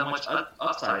doesn't have that much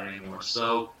upside anymore.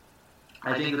 So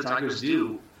I think the Tigers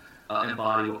do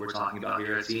embody what we're talking about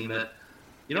here, a team that,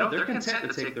 they're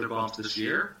content to take their bumps this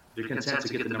year. They're content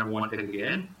to get the number 1 pick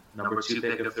again, number 2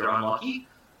 pick if they're unlucky.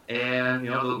 And,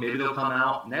 maybe they'll come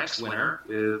out next winter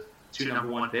with 2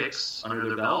 number 1 picks under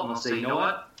their belt, and they'll say, you know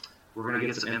what, we're going to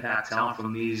get some impact talent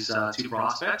from these 2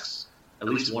 prospects. At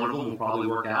least one of them will probably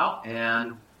work out,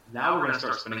 and now we're going to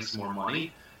start spending some more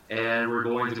money, and we're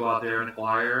going to go out there and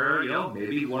acquire,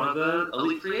 maybe one of the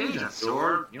elite free agents,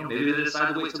 or, maybe they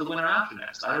decide to wait till the winter after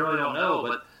next. I really don't know,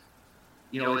 but,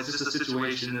 it's just a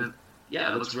situation that,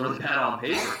 it looks really bad on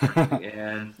paper,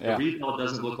 and the rebuild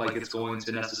doesn't look like it's going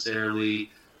to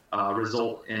necessarily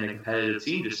result in a competitive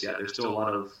team just yet. There's still a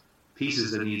lot of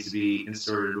pieces that need to be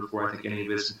inserted before I think any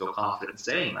of us can feel confident in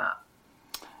saying that.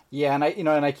 Yeah, and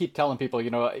I keep telling people,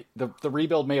 the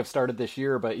rebuild may have started this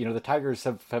year, but the Tigers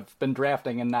have been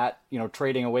drafting and not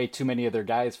trading away too many of their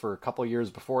guys for a couple of years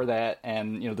before that,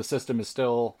 and the system is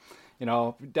still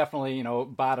definitely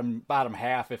bottom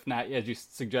half, if not, as you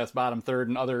suggest, bottom third,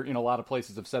 and other a lot of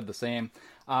places have said the same.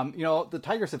 The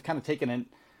Tigers have kind of taken an,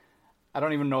 I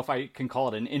don't even know if I can call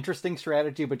it an interesting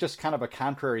strategy, but just kind of a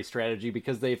contrary strategy,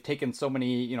 because they've taken so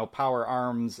many, power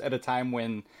arms at a time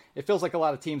when it feels like a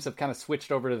lot of teams have kind of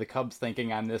switched over to the Cubs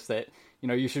thinking on this, that,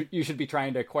 you should be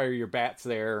trying to acquire your bats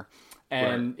there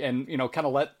and kind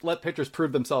of let pitchers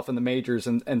prove themselves in the majors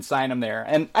and sign them there.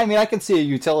 And I mean, I can see a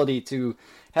utility to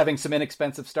having some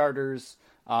inexpensive starters.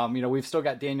 We've still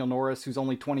got Daniel Norris, who's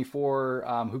only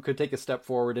 24, who could take a step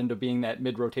forward into being that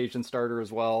mid-rotation starter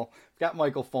as well. We've got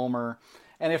Michael Fulmer.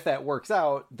 And if that works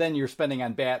out, then you're spending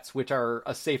on bats, which are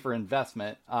a safer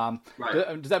investment.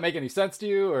 Does that make any sense to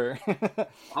you? Or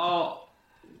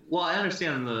well, I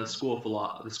understand the school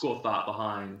of thought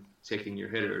behind taking your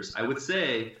hitters. I would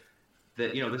say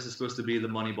that, this is supposed to be the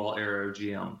Moneyball era of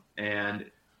GM. And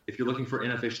if you're looking for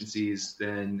inefficiencies,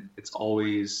 then it's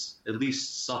always at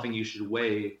least something you should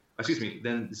weigh.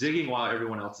 Then zigging while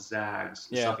everyone else zags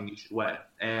is something you should weigh.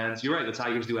 And you're right, the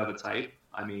Tigers do have a type.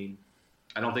 I mean,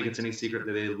 I don't think it's any secret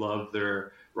that they love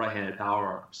their right-handed power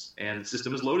arms. And the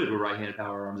system is loaded with right-handed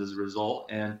power arms as a result.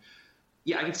 And,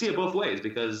 I can see it both ways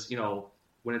because,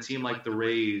 when a team like the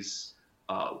Rays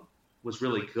was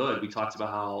really good, we talked about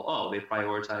how, they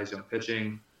prioritize young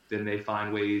pitching. Then they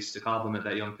find ways to complement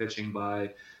that young pitching by,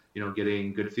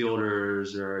 getting good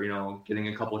fielders or, getting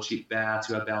a couple of cheap bats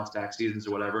who have bounce-back seasons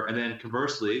or whatever. And then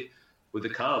conversely, with the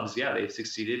Cubs, they've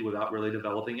succeeded without really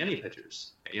developing any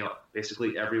pitchers.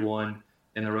 Basically everyone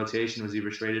in the rotation was either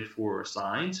traded for or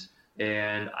signed.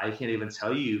 And I can't even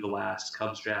tell you the last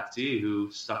Cubs draftee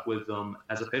who stuck with them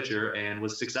as a pitcher and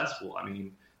was successful. I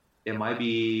mean, it would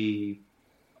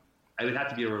have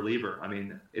to be a reliever. I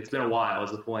mean, it's been a while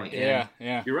is the point. And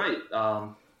you're right.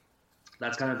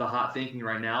 That's kind of the hot thinking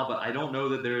right now, but I don't know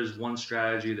that there's one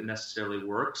strategy that necessarily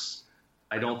works.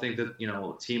 I don't think that,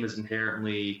 a team is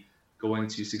inherently going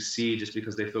to succeed just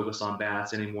because they focus on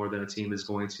bats any more than a team is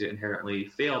going to inherently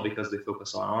fail because they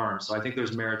focus on arms. So I think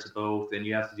there's merit to both, and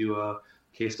you have to do a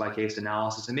case-by-case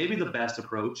analysis. And maybe the best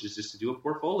approach is just to do a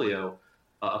portfolio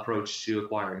approach to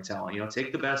acquiring talent.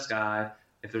 Take the best guy.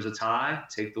 If there's a tie,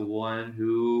 take the one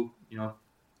who,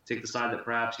 take the side that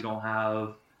perhaps you don't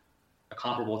have a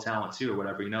comparable talent to or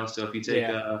whatever, So if you take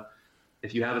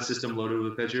if you have a system loaded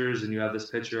with pitchers and you have this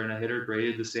pitcher and a hitter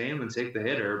graded the same, then take the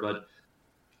hitter. But,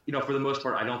 for the most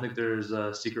part, I don't think there's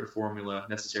a secret formula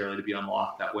necessarily to be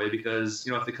unlocked that way because,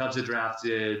 if the Cubs had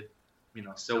drafted,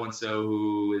 so-and-so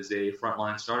who is a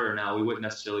frontline starter now, we wouldn't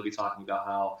necessarily be talking about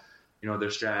how,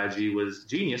 their strategy was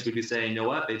genius. We'd be saying,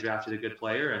 they drafted a good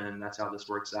player and that's how this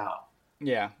works out.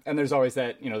 Yeah, and there's always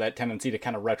that that tendency to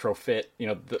kind of retrofit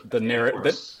the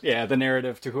narrative, the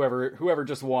narrative to whoever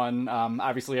just won.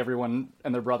 Obviously, everyone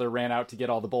and their brother ran out to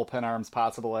get all the bullpen arms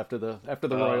possible after the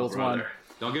Royals won.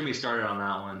 Don't get me started on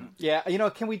that one. Yeah,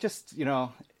 can we just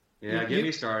Yeah, get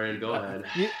me started. Go ahead.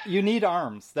 You need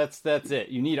arms. That's it.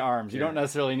 You need arms. You don't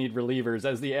necessarily need relievers,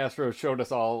 as the Astros showed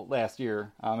us all last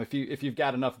year. If you've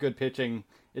got enough good pitching,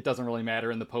 it doesn't really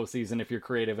matter in the postseason if you're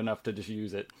creative enough to just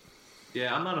use it.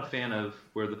 Yeah, I'm not a fan of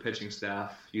where the pitching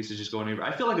staff used to just go anywhere.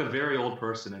 I feel like a very old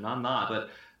person, and I'm not. But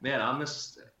man,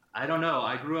 I don't know.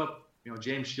 I grew up.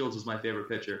 James Shields was my favorite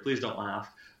pitcher. Please don't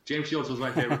laugh. James Shields was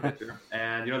my favorite pitcher,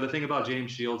 and the thing about James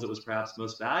Shields that was perhaps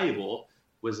most valuable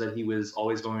was that he was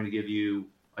always going to give you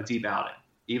a deep outing.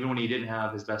 Even when he didn't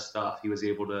have his best stuff, he was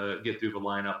able to get through the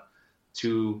lineup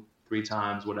 2-3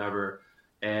 times, whatever.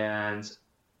 And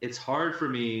it's hard for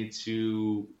me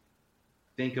to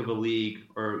think of a league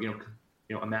or,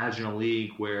 imagine a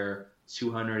league where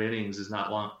 200 innings is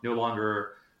no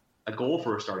longer a goal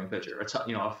for a starting pitcher,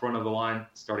 a front of the line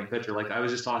starting pitcher. Like I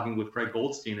was just talking with Craig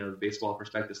Goldstein of Baseball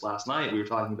Prospectus last night. We were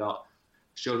talking about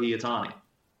Shohei Ohtani.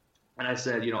 And I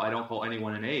said, I don't call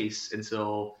anyone an ace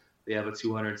until they have a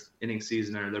 200 inning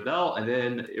season under their belt. And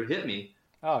then it hit me.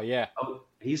 Oh, yeah.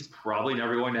 He's probably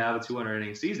never going to have a 200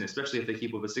 inning season, especially if they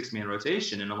keep with a 6-man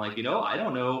rotation. And I'm like, I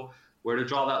don't know where to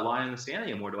draw that line in the sand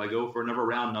anymore. Do I go for another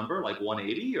round number like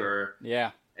 180 or?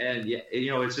 Yeah. And yeah,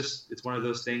 it's one of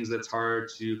those things that's hard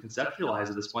to conceptualize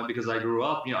at this point because I grew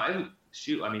up,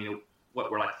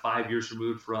 we're like 5 years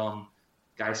removed from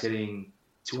guys hitting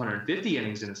 250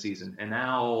 innings in a season. And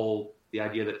now the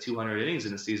idea that 200 innings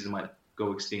in a season might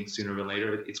go extinct sooner than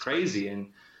later, it's crazy. And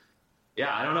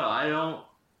yeah, I don't know.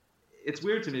 It's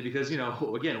weird to me because,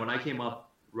 again, when I came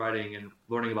up writing and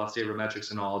learning about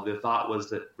sabermetrics and all, the thought was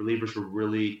that relievers were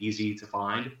really easy to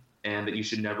find and that you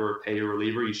should never pay a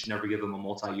reliever. You should never give them a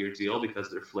multi-year deal because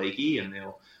they're flaky and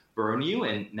they'll burn you.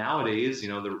 And nowadays,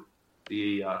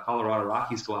 the Colorado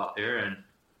Rockies go out there and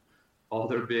all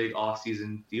their big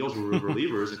off-season deals were with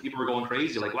relievers, and people were going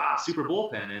crazy, like, wow, super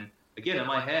bullpen. And again, in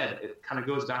my head, it kind of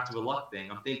goes back to the luck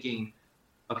thing. I'm thinking,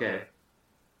 okay,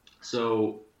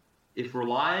 so if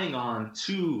relying on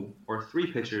 2 or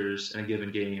 3 pitchers in a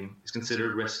given game is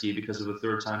considered risky because of the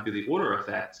third time through the order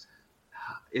effect,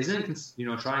 isn't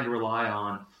it, trying to rely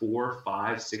on 4,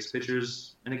 5, 6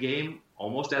 pitchers in a game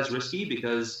almost as risky?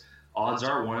 Because odds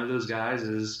are one of those guys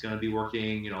is going to be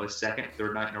working, his second,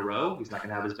 third night in a row. He's not going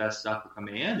to have his best stuff for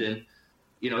command. And,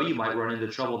 you might run into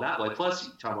trouble that way. Plus,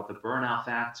 you talk about the burnout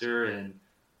factor. And,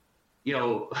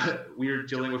 we're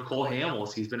dealing with Cole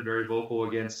Hamels. He's been very vocal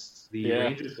against the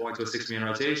Rangers going to a 6-man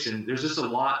rotation. There's just a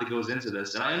lot that goes into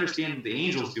this. And I understand the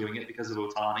Angels doing it because of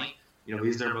Ohtani.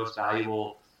 He's their most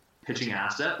valuable pitching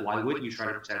asset. Why wouldn't you try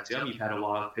to protect him? You've had a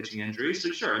lot of pitching injuries.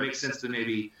 So, sure, it makes sense to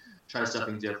maybe try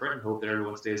something different and hope that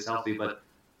everyone stays healthy. But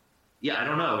yeah, I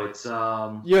don't know. It's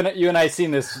you and I see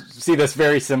this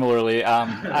very similarly.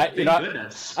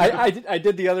 Goodness. I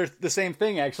did the same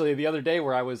thing actually the other day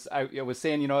where I was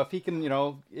saying, if he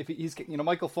can, if he's,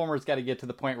 Michael Fulmer's got to get to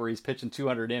the point where he's pitching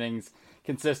 200 innings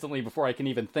consistently before I can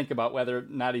even think about whether or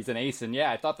not he's an ace. And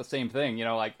yeah, I thought the same thing.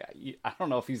 I don't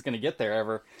know if he's going to get there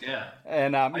ever. Yeah.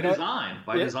 And by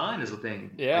design is the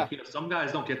thing. Yeah. Like, some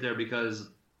guys don't get there because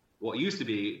it used to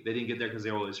be they didn't get there because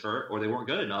they were always hurt or they weren't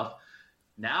good enough.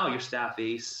 Now your staff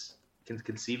ace can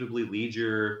conceivably lead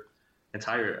your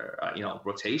entire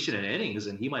rotation in innings,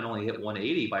 and he might only hit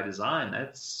 180 by design.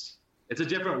 It's a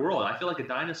different world. I feel like a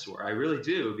dinosaur. I really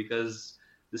do, because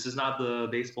this is not the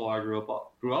baseball I grew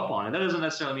up on, and that doesn't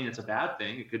necessarily mean it's a bad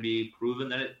thing. It could be proven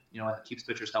that it keeps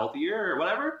pitchers healthier or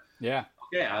whatever. Yeah.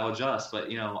 Okay, I'll adjust, but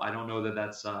I don't know that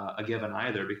that's a given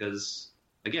either, because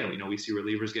again, we see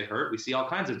relievers get hurt. We see all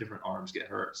kinds of different arms get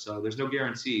hurt. So there's no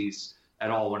guarantees at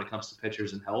all when it comes to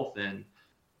pitchers and health. And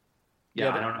I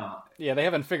don't know. Yeah, they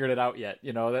haven't figured it out yet.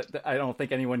 That I don't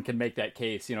think anyone can make that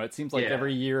case. It seems like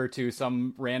every year or two,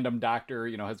 some random doctor,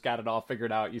 has got it all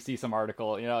figured out. You see some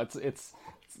article. It's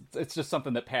just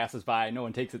something that passes by. No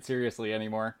one takes it seriously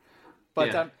anymore.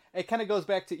 But it kind of goes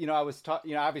back to I was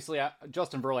obviously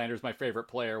Justin Verlander is my favorite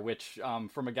player, which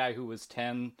from a guy who was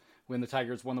 10 when the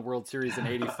Tigers won the World Series in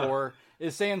 '84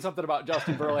 is saying something about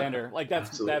Justin Verlander. Like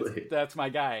that's my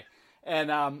guy.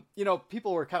 And,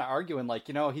 people were kind of arguing like,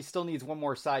 he still needs one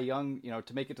more Cy Young,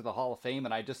 to make it to the Hall of Fame.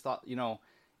 And I just thought,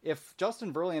 if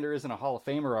Justin Verlander isn't a Hall of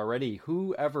Famer already,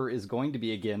 whoever is going to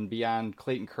be again beyond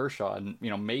Clayton Kershaw and,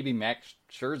 maybe Max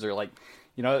Scherzer, like,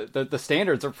 the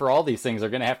standards for all these things are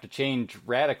going to have to change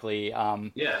radically.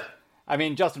 I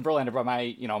mean, Justin Verlander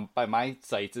by my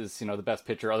sights is, the best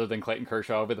pitcher other than Clayton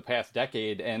Kershaw over the past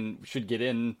decade and should get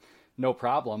in no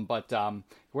problem, but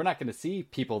we're not going to see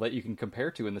people that you can compare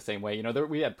to in the same way.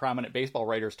 We had prominent baseball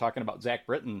writers talking about Zach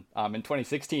Britton in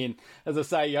 2016 as a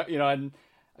Cy Young, and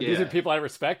these are people I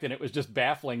respect, and it was just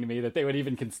baffling to me that they would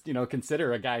even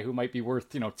consider a guy who might be worth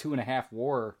 2.5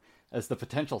 WAR as the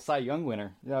potential Cy Young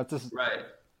winner. You know, it's just right.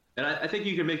 And I think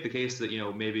you can make the case that,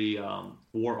 maybe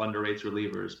War underrates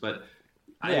relievers, but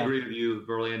I agree with you,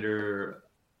 Verlander.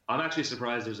 I'm actually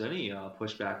surprised there's any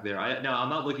pushback there. Now, I'm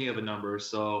not looking at the numbers,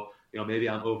 so maybe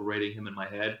I'm overrating him in my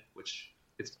head, which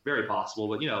it's very possible.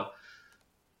 But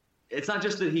it's not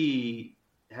just that he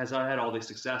has had all this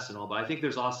success and all, but I think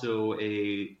there's also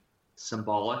a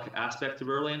symbolic aspect to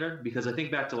Verlander, because I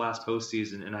think back to last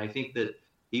postseason, and I think that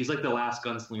he's like the last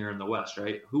gunslinger in the West,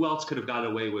 right? Who else could have got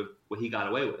away with what he got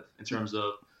away with in terms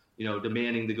of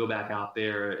demanding to go back out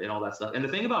there and all that stuff. And the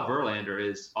thing about Verlander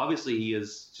is obviously he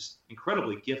is just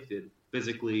incredibly gifted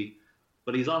physically,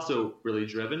 but he's also really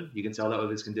driven. You can tell that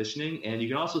with his conditioning, and you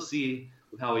can also see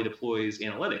with how he deploys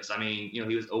analytics. I mean,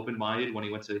 he was open-minded when he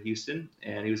went to Houston,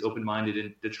 and he was open-minded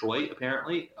in Detroit,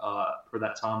 apparently, per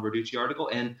that Tom Verducci article.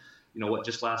 And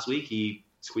just last week he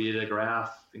tweeted a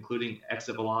graph including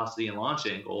exit velocity and launch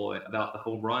angle about the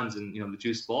home runs and the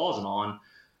juiced balls and on.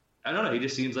 I don't know. He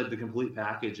just seems like the complete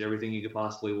package, everything you could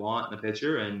possibly want in a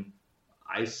pitcher. And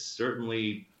I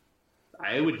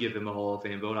would give him a Hall of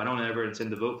Fame vote. I don't ever intend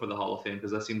to vote for the Hall of Fame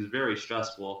because that seems very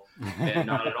stressful and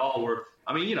not at all worth.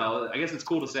 I mean, I guess it's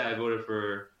cool to say I voted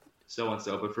for so and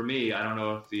so, but for me, I don't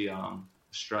know if the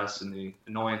stress and the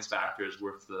annoyance factor is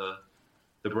worth the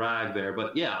brag there.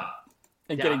 But yeah.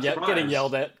 And getting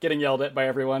yelled at by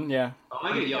everyone, yeah. Oh,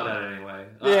 I get yelled at anyway.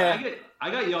 Yeah. I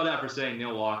got yelled at for saying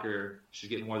Neil Walker should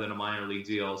get more than a minor league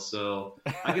deal. So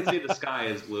I could say the sky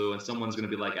is blue, and someone's going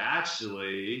to be like,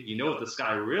 actually, you know what the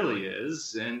sky really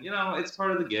is, and it's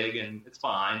part of the gig, and it's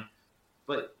fine.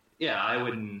 But yeah, I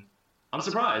wouldn't. I'm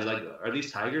surprised. Like, are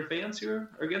these Tiger fans who are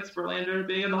against Verlander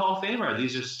being in the Hall of Fame, or are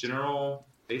these just general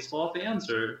baseball fans,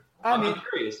 or? I'm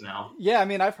curious now. Yeah, I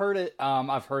mean, I've heard it.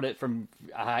 I've heard it from,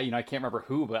 I can't remember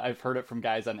who, but I've heard it from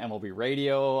guys on MLB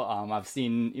Radio. I've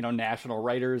seen, national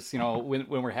writers, when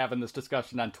we're having this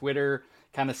discussion on Twitter,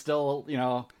 kind of still,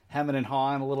 hemming and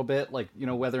hawing a little bit, like,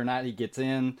 whether or not he gets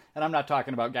in. And I'm not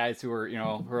talking about guys who are,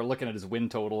 who are looking at his win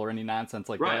total or any nonsense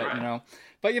like that, right.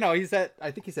 But,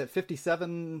 I think he's at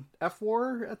 57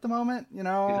 F-WAR at the moment, He's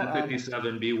at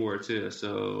 57 B-WAR too,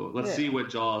 so let's see what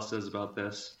Jaws says about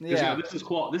this. Yeah. This is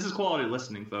quality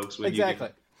listening, folks. When exactly.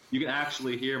 You can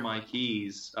actually hear my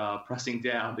keys pressing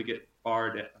down to get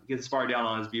as far down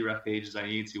on his B-Ref page as I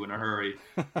need to in a hurry.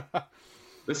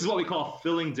 This is what we call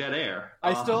filling dead air.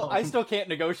 I still can't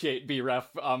negotiate B-Ref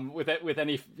with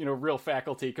any real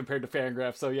faculty compared to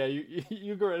Fangraph. So yeah,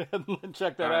 you go ahead and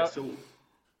check that out. So,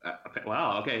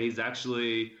 wow. Okay, he's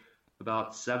actually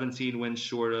about 17 wins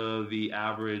short of the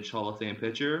average Hall of Fame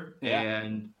pitcher,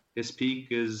 and his peak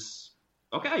is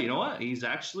okay. You know what? He's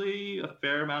actually a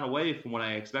fair amount away from what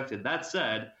I expected. That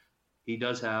said, he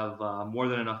does have more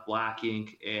than enough black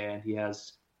ink, and he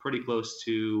has pretty close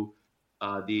to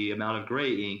the amount of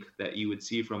gray ink that you would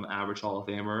see from average Hall of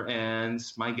Famer. And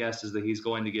my guess is that he's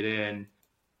going to get in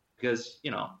because,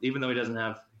 even though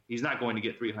he's not going to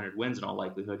get 300 wins in all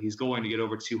likelihood, he's going to get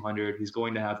over 200. He's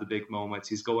going to have the big moments.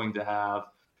 He's going to have,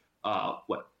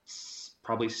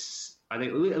 probably, I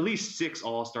think, at least 6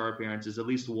 All-Star appearances, at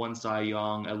least 1 Cy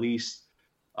Young, at least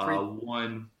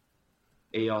 1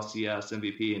 ALCS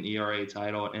MVP, an ERA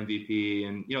title, an MVP,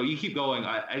 and you keep going.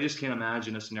 I just can't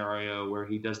imagine a scenario where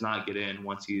he does not get in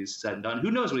once he's said and done.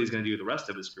 Who knows what he's going to do the rest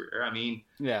of his career? I mean,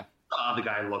 the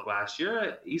guy looked last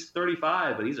year. He's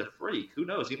 35, but he's a freak. Who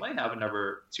knows? He might have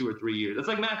another 2 or 3 years. It's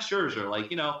like Max Scherzer. Like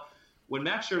when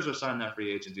Max Scherzer signed that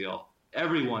free agent deal,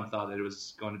 everyone thought that it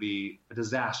was going to be a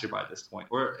disaster by this point,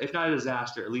 or if not a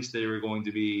disaster, at least they were going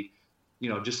to be,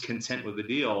 just content with the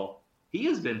deal. He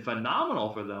has been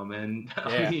phenomenal for them, and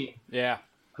I mean,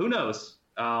 who knows?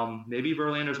 Maybe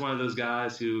Verlander's one of those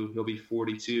guys who he'll be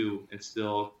 42 and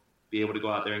still be able to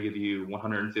go out there and give you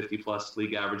 150 plus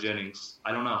league average innings.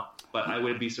 I don't know, but I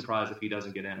would be surprised if he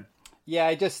doesn't get in. Yeah,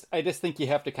 I just think you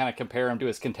have to kind of compare him to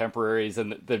his contemporaries,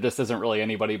 and there just isn't really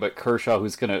anybody but Kershaw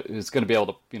who's gonna be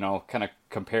able to kind of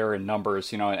compare in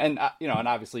numbers, and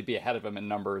obviously be ahead of him in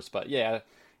numbers, but yeah.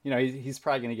 He's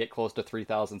probably going to get close to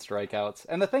 3,000 strikeouts.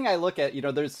 And the thing I look at, you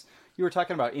were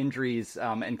talking about injuries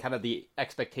and kind of the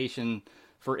expectation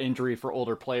for injury for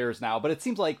older players now. But it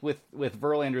seems like with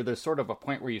Verlander, there's sort of a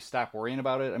point where you stop worrying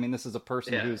about it. I mean, this is a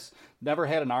person who's never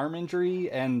had an arm injury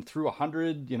and threw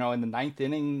 100, in the 9th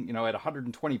inning, at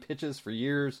 120 pitches for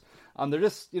years. There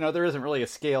isn't really a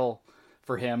scale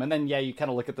for him. And then, you kind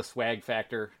of look at the swag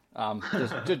factor.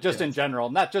 Just in general,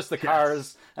 not just the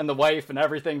cars and the wife and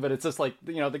everything, but it's just like,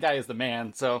 the guy is the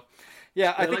man. So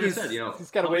I think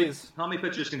he's got a ways. How many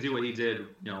pitchers can do what he did,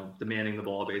 demanding the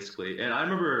ball basically. And I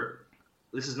remember,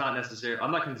 this is not necessary,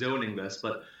 I'm not condoning this,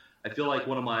 but I feel like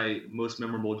one of my most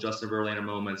memorable Justin Verlander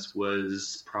moments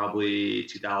was probably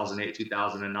 2008,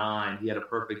 2009. He had a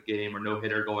perfect game or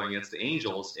no-hitter going against the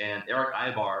Angels, and Eric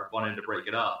Ibar wanted to break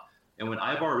it up. And when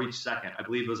Ibar reached second, I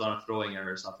believe it was on a throwing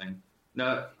error or something.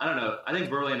 No, I don't know. I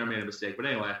think Verlander made a mistake. But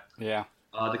anyway, yeah.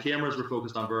 The cameras were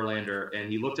focused on Verlander,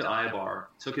 and he looked at Ibar,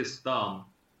 took his thumb,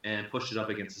 and pushed it up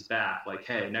against his back. Like,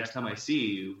 hey, next time I see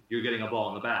you, you're getting a ball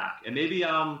in the back. And maybe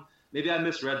I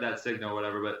misread that signal or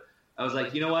whatever, but I was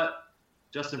like, you know what?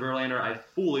 Justin Verlander, I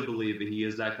fully believe that he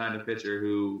is that kind of pitcher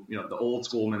who, the old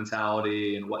school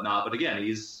mentality and whatnot. But again,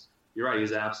 you're right,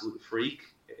 he's an absolute freak,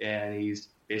 and he's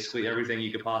basically everything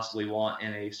you could possibly want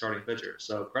in a starting pitcher.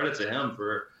 So credit to him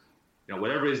for,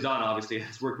 whatever he's done. Obviously,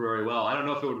 it's worked very well. I don't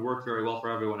know if it would work very well for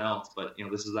everyone else, but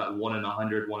this is that 1 in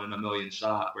 100, 1 in a million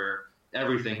shot where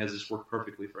everything has just worked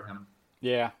perfectly for him.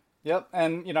 Yeah. Yep.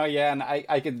 And, and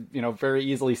I could, very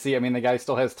easily see, the guy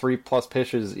still has 3+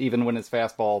 pitches, even when his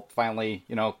fastball finally,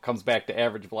 comes back to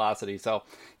average velocity. So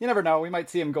you never know. We might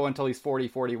see him go until he's 40,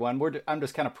 41. I'm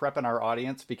just kind of prepping our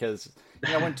audience because,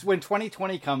 when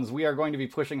 2020 comes, we are going to be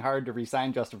pushing hard to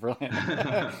re-sign Justin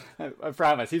Verlander. I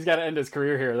promise. He's got to end his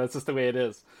career here. That's just the way it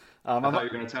is. I thought you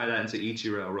were going to tie that into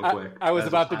Ichiro real quick. I was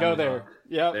about to go there.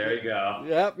 Yep. There you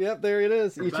go. Yep, there it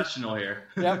is. Professional here.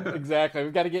 Yep, exactly.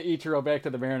 We've got to get Ichiro back to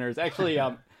the Mariners. Actually,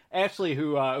 Ashley,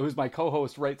 who's my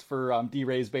co-host, writes for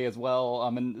D-Rays Bay as well,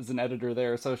 and is an editor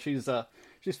there. So she's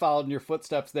followed in your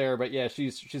footsteps there. But yeah,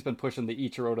 she's been pushing the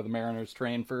Ichiro to the Mariners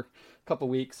train for a couple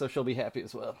weeks, so she'll be happy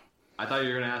as well. I thought you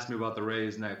were going to ask me about the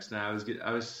Rays next. Now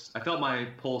I felt my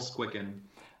pulse quicken.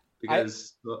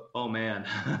 Because, oh man.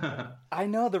 I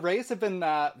know the Rays have been,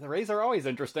 the Rays are always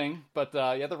interesting, but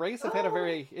the Rays have had a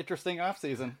very interesting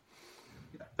offseason.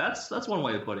 That's one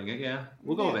way of putting it, yeah.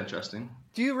 We'll go with interesting.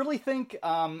 Do you really think,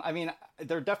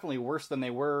 they're definitely worse than they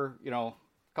were, a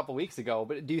couple weeks ago,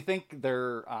 but do you think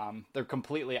they're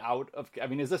completely out of,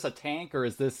 is this a tank or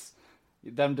is this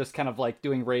them just kind of like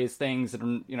doing Rays things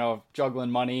and, juggling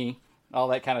money, all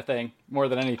that kind of thing, more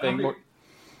than anything?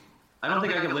 I don't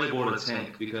think I can label it a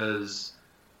tank because,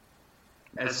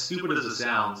 as stupid as it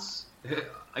sounds,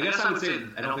 I guess I would say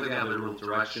I don't think they have a real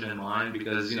direction in mind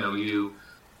because, you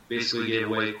basically gave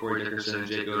away Corey Dickerson and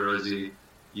Jake Odorizzi.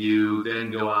 You then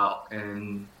go out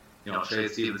and, trade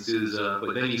Steven Souza,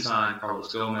 but then you sign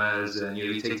Carlos Gomez and,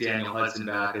 you take Daniel Hudson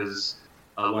back as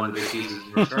one of the big pieces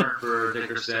in return for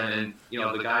Dickerson. And,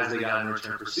 the guys they got in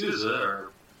return for Souza are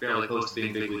fairly close to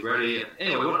being big league ready.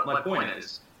 Anyway, what my point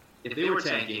is, if they were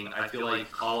tanking, I feel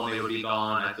like Colomé would be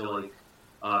gone. I feel like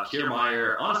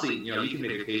Kiermaier. Honestly, you can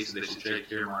make a case that they should trade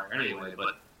Kiermaier anyway,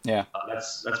 but yeah,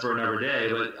 that's for another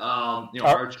day. But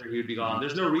Archer, he would be gone.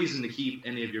 There's no reason to keep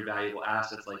any of your valuable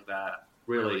assets like that,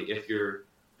 really, if you're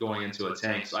going into a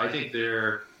tank. So I think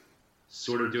they're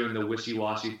sort of doing the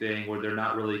wishy-washy thing where they're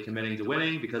not really committing to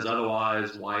winning because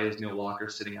otherwise, why is Neil Walker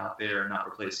sitting out there and not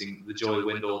replacing the Joey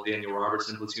Wendell, Daniel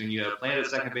Robertson platoon you have planned at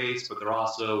second base, but they're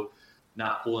also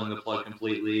not pulling the plug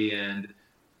completely. And,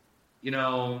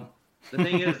 the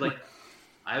thing is, like,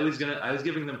 I was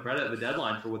giving them credit at the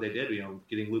deadline for what they did,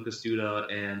 getting Lucas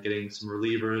Duda and getting some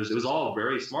relievers. It was all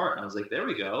very smart. And I was like, there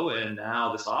we go. And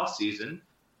now this offseason,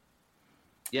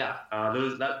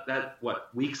 that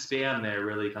week span there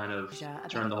really kind of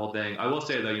turned the whole thing. I will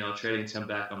say though, trading Tim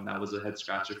Beckham, that was a head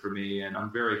scratcher for me. And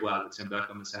I'm very glad that Tim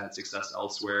Beckham has had success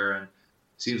elsewhere. And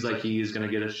seems like he's going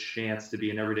to get a chance to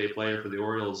be an everyday player for the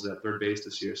Orioles at third base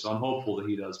this year. So I'm hopeful that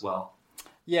he does well.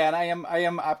 Yeah, and I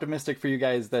am optimistic for you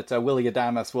guys that Willy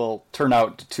Adames will turn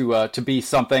out to be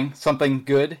something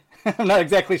good. I'm not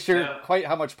exactly sure quite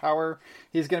how much power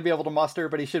he's going to be able to muster,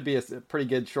 but he should be a pretty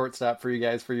good shortstop for you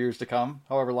guys for years to come,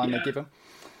 however long they keep him.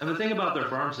 And the thing about their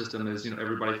farm system is,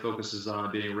 everybody focuses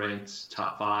on being ranked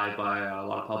top 5 by a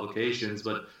lot of publications,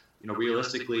 but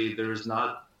realistically, there's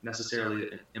not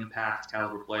necessarily an impact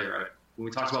caliber player. When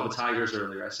we talked about the Tigers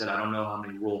earlier, I said I don't know how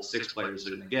many Rule 6 players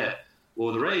they're going to get.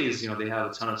 Well, the Rays, they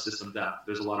have a ton of system depth.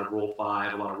 There's a lot of Rule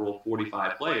 5, a lot of Rule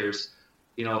 45 players.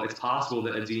 It's possible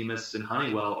that Adames and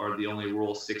Honeywell are the only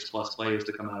Rule 6+ players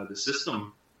to come out of the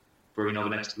system for, the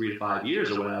next 3 to 5 years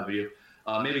or whatever.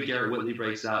 Maybe Garrett Whitley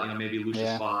breaks out, maybe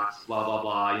Lucius Fox, blah, blah,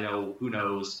 blah, who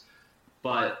knows.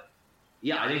 But,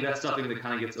 I think that's something that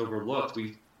kind of gets overlooked.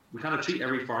 We kind of treat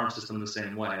every farm system the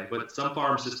same way, but some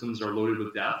farm systems are loaded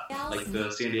with depth, like the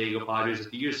San Diego Padres a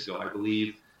few years ago. I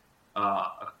believe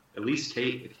at least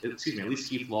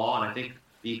Keith Law, and I think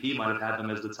BP might have had them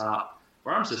as the top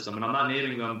farm system. And I'm not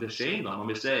naming them to shame them. I'm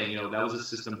just saying, that was a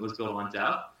system that was built on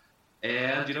depth.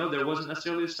 And, there wasn't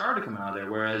necessarily a star to come out of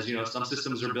there. Whereas, some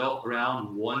systems are built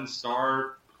around one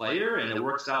star player, and it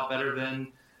works out better than,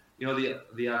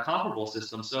 the comparable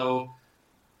system. So,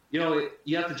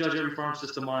 you have to judge every farm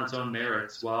system on its own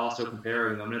merits while also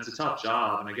comparing them. And it's a tough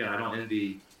job. And again, I don't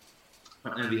envy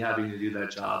having to do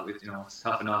that job. It's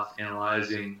tough enough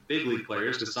analyzing big league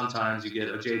players because sometimes you get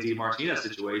a JD Martinez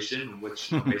situation, in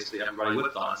which basically everybody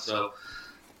whipped on. So,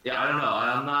 yeah, I don't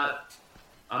know.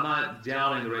 I'm not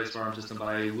downing the Rays farm system, but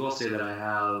I will say that I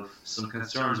have some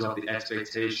concerns about the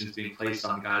expectations being placed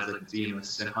on guys like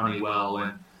Demas and Honeywell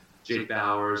and Jake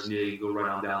Bowers, and you go right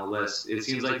on down the list. It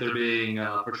seems like they're being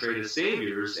portrayed as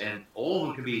saviors, and all of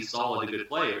them can be solid and good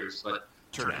players, but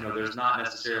there's not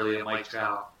necessarily a Mike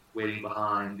Trout waiting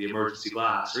behind the emergency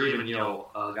glass, or even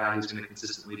a guy who's going to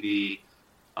consistently be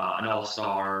an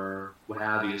all-star or what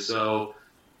have you. So,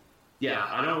 yeah,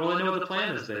 I don't really know what the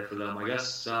plan is there for them. I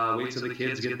guess wait till the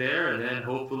kids get there, and then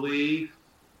hopefully,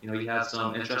 you have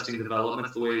some interesting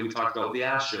developments the way we talked about with the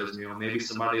Astros. Maybe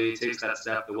somebody takes that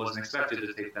step that wasn't expected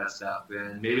to take that step,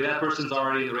 and maybe that person's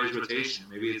already in the Rays rotation.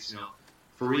 Maybe it's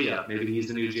Faria. Maybe he's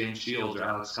the new James Shields or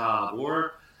Alex Cobb,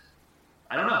 or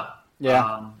I don't know.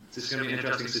 Yeah, it's just going to be an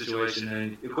interesting situation,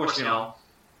 and of course,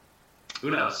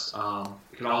 who knows?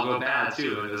 It could all go bad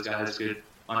too, and those guys could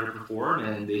underperform,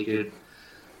 and they could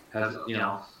have,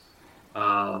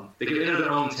 they could enter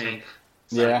their own tank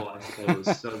cycle, I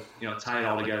suppose. So, tie it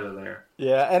all together there.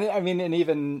 Yeah, and I mean, and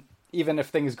even if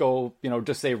things go,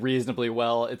 just say reasonably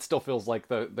well, it still feels like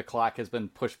the clock has been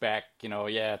pushed back, 2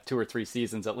 or 3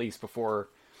 seasons at least before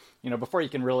you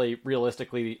can really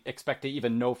realistically expect to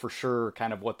even know for sure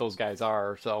kind of what those guys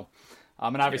are. So,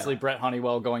 and obviously Brett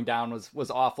Honeywell going down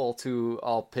was awful to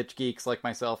all pitch geeks like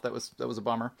myself. That was a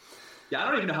bummer. Yeah,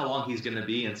 I don't even know how long he's going to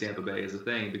be in Tampa Bay is the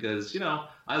thing, because,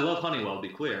 I love Honeywell, to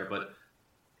be clear, but,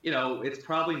 it's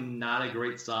probably not a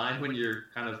great sign when you're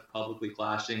kind of publicly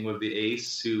clashing with the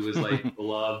ace who is,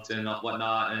 beloved and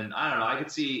whatnot. And I don't know, I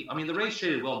could see, the Rays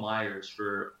traded Will Myers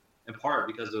in part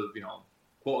because of,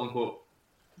 quote unquote,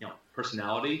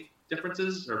 personality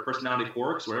differences or personality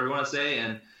quirks, whatever you want to say.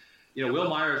 And, Will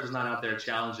Myers was not out there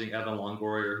challenging Evan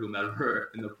Longoria or whomever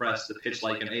in the press to pitch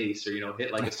like an ace or,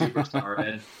 hit like a superstar.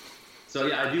 And so,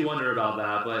 yeah, I do wonder about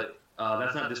that, but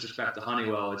that's not disrespect to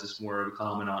Honeywell. It's just more of a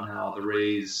comment on how the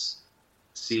Rays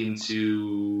seem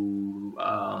to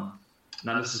not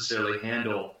necessarily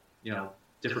handle,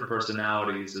 different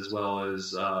personalities as well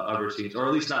as other teams, or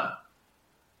at least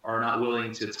are not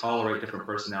willing to tolerate different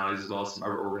personalities as well as some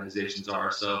other organizations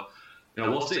are. So,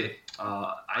 we'll see.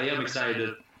 I am excited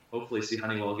to hopefully see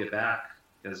Honeywell get back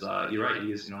because you're right.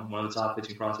 He's, one of the top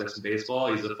pitching prospects in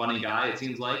baseball. He's a funny guy, it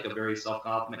seems like, a very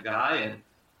self-confident guy, and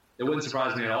it wouldn't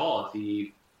surprise me at all if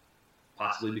he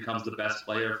possibly becomes the best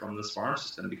player from this farm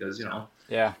system because,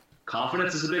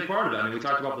 confidence is a big part of it. We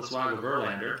talked about the swag of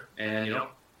Verlander, and,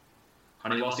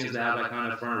 Honeywell seems to have that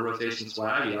kind of front rotation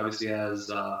swag. He obviously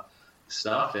has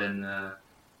stuff and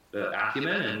the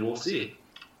acumen, and we'll see.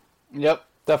 Yep,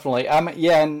 definitely.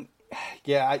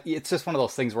 It's just one of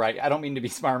those things where I don't mean to be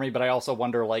smarmy, but I also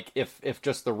wonder if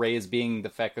just the Rays being the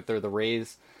fact that they're the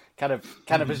Rays kind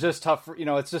of is just tough for,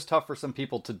 it's just tough for some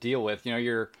people to deal with.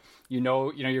 You're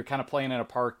kind of playing in a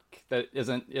park that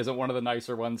isn't one of the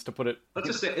nicer ones, to put it. Let's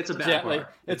just say it's a bad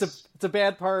park. It's a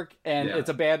bad park, and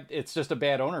it's just a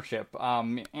bad ownership.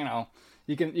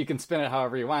 You can spin it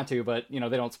however you want to, but they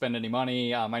don't spend any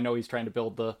money. I know he's trying to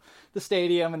build the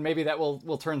stadium, and maybe that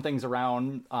will turn things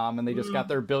around. And they just got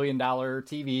their $1 billion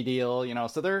TV deal,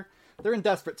 so they're in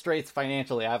desperate straits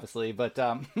financially, obviously. But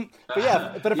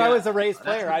if I was a Rays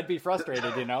player, I'd be frustrated.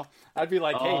 I'd be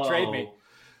like, hey, trade me.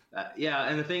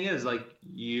 And the thing is,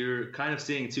 you're kind of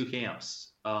seeing two camps.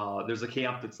 There's a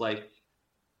camp that's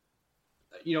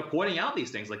pointing out these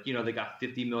things, they got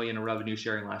 $50 million in revenue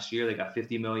sharing last year. They got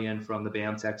 $50 million from the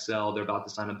BAMTech sale. They're about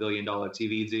to sign a $1 billion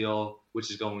TV deal,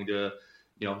 which is going to,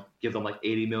 give them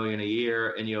 $80 million a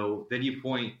year. And, then you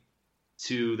point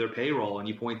to their payroll and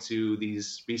you point to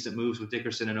these recent moves with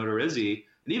Dickerson and Odorizzi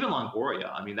and even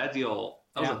Longoria. That deal,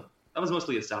 that was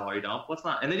mostly a salary dump.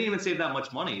 And they didn't even save that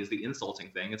much money is the insulting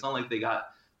thing. It's not like they got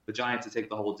the Giants to take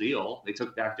the whole deal. They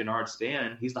took back Denard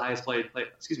Span. He's the highest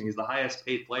he's the highest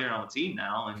paid player on the team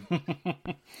now. And,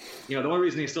 the only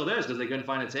reason he's still there is because they couldn't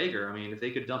find a taker. If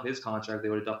they could dump his contract, they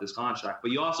would have dumped his contract.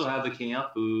 But you also have the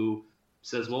camp who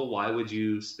says, well, why would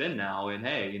you spend now? And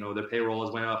hey, their payroll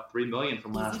has went up $3 million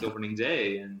from last opening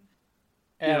day. And,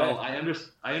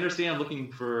 I understand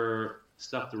looking for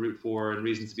stuff to root for and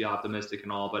reasons to be optimistic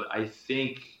and all, but I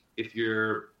think if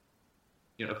we're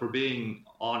being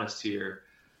honest here,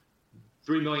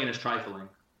 $3 million is trifling,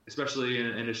 especially in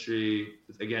an industry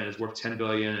that, again, is worth $10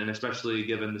 billion, and especially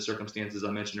given the circumstances I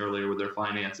mentioned earlier with their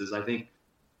finances. I think,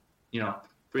 $3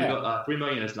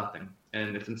 million is nothing,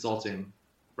 and it's insulting,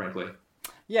 frankly.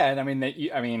 Yeah, and I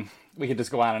mean, we could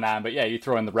just go on and on, but yeah, you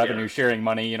throw in the revenue sharing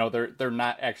money. You know, they're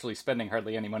not actually spending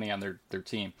hardly any money on their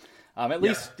team. At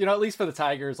least for the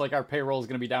Tigers, like our payroll is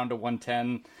going to be down to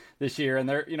 110 this year, and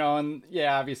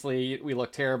obviously we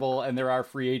look terrible, and there are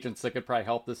free agents that could probably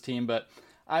help this team, but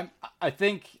I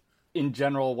think in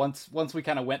general, once we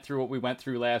kind of went through what we went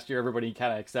through last year, everybody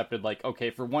kind of accepted, like, okay,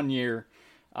 for 1 year,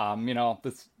 the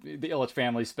Ilitch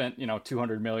family spent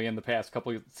 $200 million the past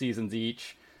couple of seasons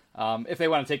each. If they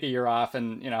want to take a year off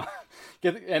and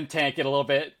tank it a little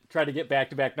bit, try to get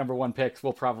back-to-back number one picks,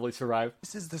 we'll probably survive.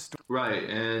 This is the story, right?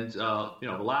 And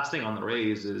the last thing on the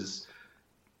Rays is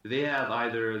they have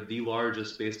either the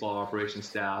largest baseball operation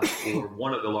staff or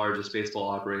one of the largest baseball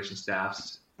operation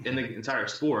staffs in the entire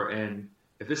sport. And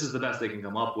if this is the best they can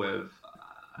come up with,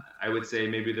 I would say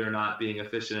maybe they're not being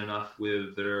efficient enough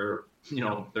with their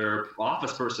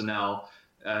office personnel.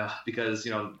 Because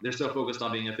they're so focused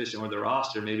on being efficient with their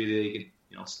roster, maybe they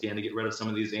can stand to get rid of some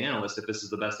of these analysts if this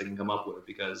is the best they can come up with.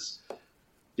 Because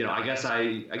I guess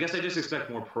I just expect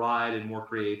more pride and more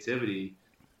creativity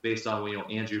based on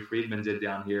what Andrew Friedman did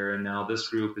down here, and now this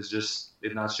group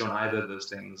they've not shown either of those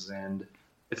things, and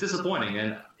it's disappointing.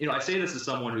 And I say this as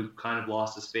someone who kind of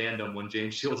lost his fandom when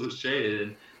James Shields was traded,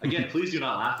 and again, please do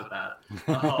not laugh at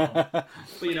that.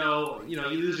 But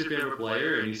you lose your favorite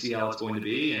player, and you see how it's going to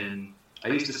be, and I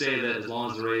used to say that as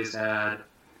long as the Rays had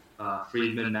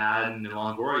Friedman, Madden, and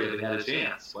Longoria, they had a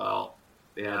chance. Well,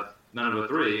 they have none of the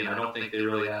three, and I don't think they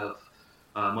really have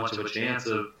much of a chance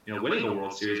of winning a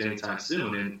World Series anytime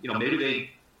soon. And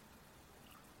maybe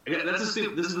this is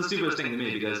the stupidest thing to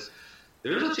me, because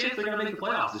there's a chance they're going to make the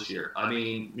playoffs this year. I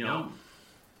mean,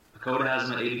 Dakota has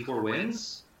them at 84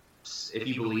 wins, if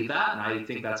you believe that, and I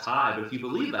think that's high. But if you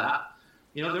believe that,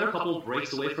 they're a couple of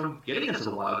breaks away from getting into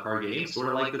the wild card game, sort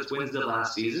of like the Twins did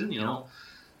last season,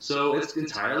 So it's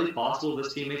entirely possible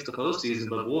this team makes the postseason,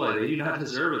 but boy, they do not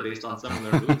deserve it based on some of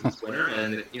their moves this winter.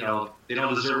 And, they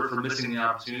don't deserve it for missing the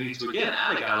opportunity to, again,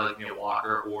 add a guy like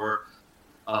Walker or,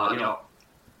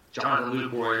 Jonathan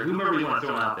Lucroy or whomever you want to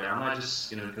throw out there. I'm not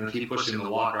just, going to keep pushing the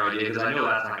Walker idea because I know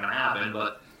that's not going to happen.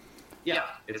 But, yeah,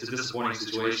 it's a disappointing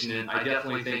situation. And I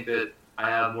definitely think that I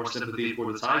have more sympathy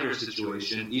for the Tigers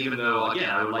situation, even though, again,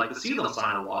 I would like to see them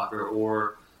sign a Walker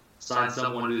or sign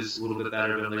someone who's a little bit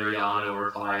better than Liriano or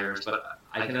Fiers. But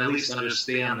I can at least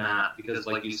understand that because,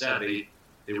 like you said,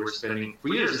 they were spending – for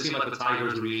years, it seemed like the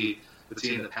Tigers would be the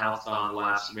team that pounced on the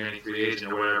last remaining free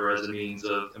agent or whatever as a means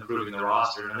of improving the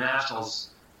roster. And the Nationals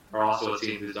are also a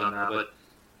team who's done that. But,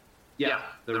 yeah,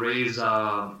 the Rays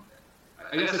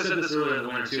I guess I said this earlier in the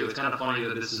winter, too. It's kind of funny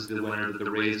that this is the winter that the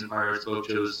Rays and Pirates both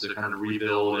chose to kind of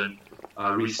rebuild and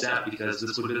reset, because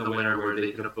this would have been the winter where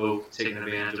they could have both taken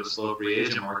advantage of a slow free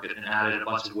agent market and added a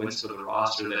bunch of wins to the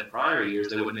roster that in prior years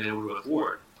they wouldn't have been able to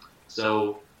afford.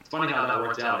 So it's funny how that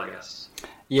worked out, I guess.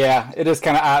 Yeah, it is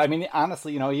kind of odd. I mean,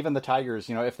 honestly, even the Tigers,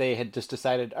 if they had just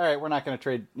decided, all right, we're not going to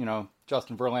trade,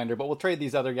 Justin Verlander, but we'll trade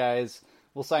these other guys.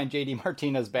 We'll sign J.D.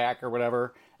 Martinez back or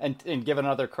whatever and give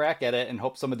another crack at it and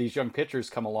hope some of these young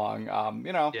pitchers come along.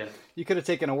 You could have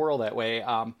taken a whirl that way.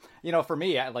 For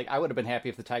me, I would have been happy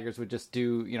if the Tigers would just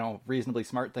do, reasonably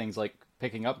smart things like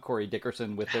picking up Corey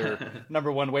Dickerson with their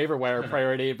number one waiver wire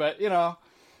priority. But,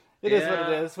 it is what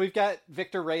it is. We've got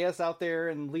Victor Reyes out there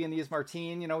and Leonys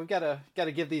Martin. We've got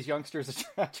to give these youngsters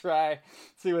a try,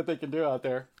 see what they can do out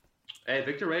there. Hey,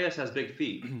 Victor Reyes has big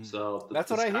feet, so that's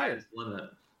what I hear. Is the limit.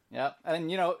 Yeah, and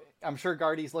I'm sure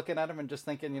Gardy's looking at him and just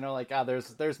thinking,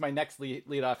 there's my next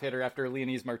leadoff hitter after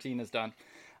Leonys Martin is done.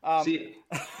 See,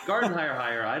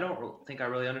 Gardenhire, I don't think I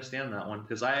really understand that one,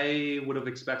 because I would have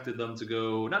expected them to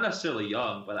go not necessarily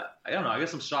young, but I don't know. I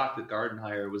guess I'm shocked that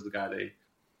Gardenhire was the guy they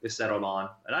settled on,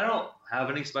 and I don't have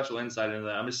any special insight into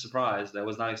that. I'm just surprised. I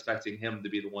was not expecting him to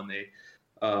be the one they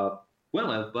went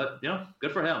with, but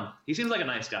good for him. He seems like a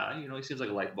nice guy. He seems like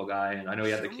a likable guy, and I know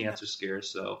he had the cancer scare,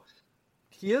 so.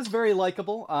 He is very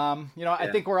likable. I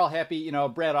think we're all happy.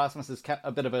 Brad Ausmus is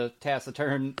a bit of a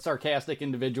taciturn, sarcastic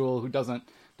individual who doesn't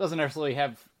necessarily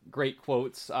have great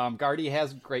quotes. Gardy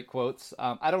has great quotes.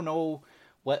 I don't know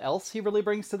what else he really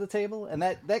brings to the table, and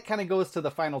that kind of goes to the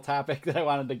final topic that I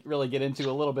wanted to really get into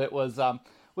a little bit was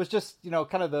just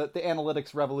kind of the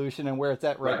analytics revolution and where it's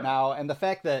at right now, and the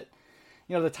fact that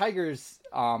the Tigers,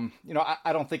 I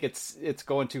don't think it's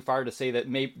going too far to say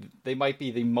that they might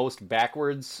be the most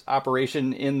backwards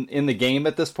operation in the game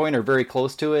at this point, or very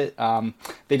close to it.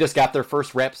 They just got their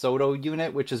first Rapsodo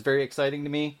unit, which is very exciting to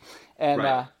me.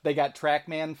 And they got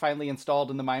TrackMan finally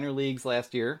installed in the minor leagues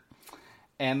last year.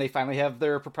 And they finally have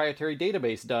their proprietary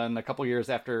database done a couple years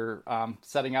after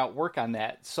setting out work on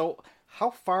that. So How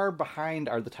far behind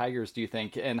are the Tigers, do you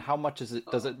think, and how much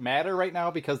does it matter right now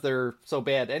because they're so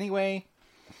bad anyway?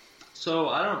 So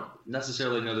I don't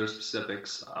necessarily know their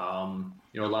specifics. A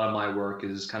lot of my work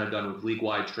is kind of done with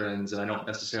league-wide trends, and I don't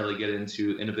necessarily get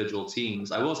into individual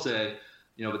teams. I will say,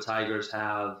 the Tigers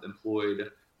have employed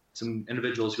some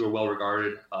individuals who are well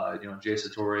regarded. Jay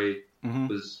Satori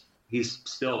he's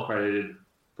still credited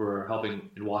for helping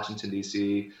in Washington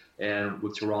D.C. and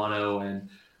with Toronto, and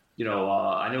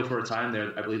I know for a time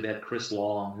there, I believe they had Chris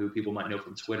Long, who people might know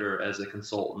from Twitter as a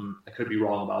consultant. I could be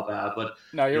wrong about that, but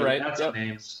no, you're right. That's some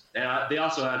names. And they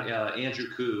also had Andrew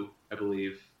Koo, I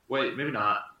believe. Wait, maybe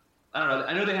not. I don't know.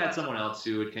 I know they had someone else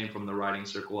who came from the writing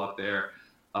circle up there.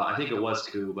 I think it was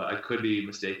Koo, but I could be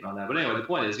mistaken on that. But anyway, the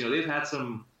point is, they've had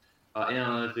some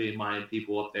analytically minded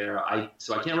people up there.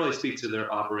 So I can't really speak to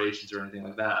their operations or anything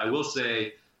like that. I will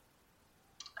say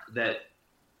that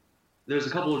there's a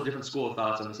couple of different school of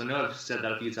thoughts on this. I know I've said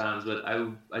that a few times, but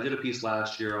I did a piece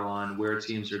last year on where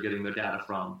teams are getting their data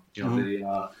from.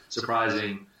 The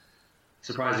surprising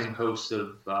host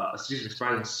of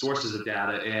surprising sources of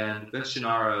data. And Vince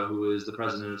Gennaro, who is the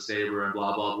president of Sabre and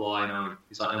blah blah blah,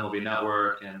 he's on MLB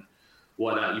Network and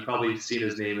whatnot. You've probably seen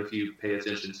his name if you pay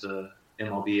attention to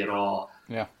MLB at all.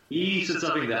 Yeah, he said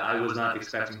something that I was not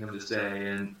expecting him to say,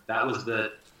 and that was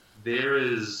that there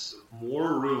is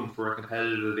more room for a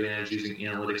competitive advantage using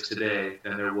analytics today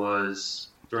than there was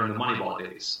during the Moneyball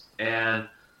days. And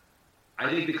I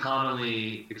think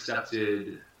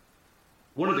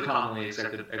one of the commonly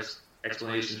accepted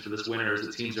explanations for this winter is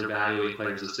that teams are valuing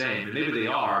players the same. And maybe they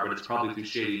are, but it's probably through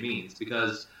shady means.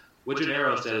 Because what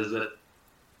Gennaro says is that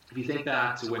if you think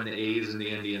back to when the A's and the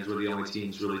Indians were the only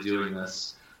teams really doing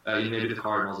this, maybe the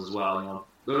Cardinals as well,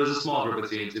 there was a small group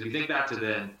of teams. If you think back to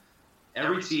then,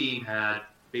 every team had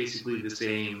basically the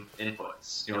same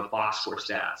inputs, box score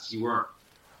stats. You weren't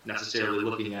necessarily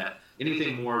looking at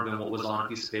anything more than what was on a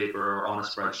piece of paper or on a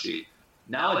spreadsheet.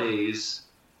 Nowadays,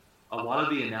 a lot of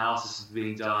the analysis is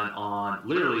being done on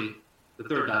literally the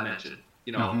third dimension.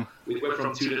 We went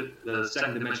from the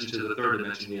second dimension to the third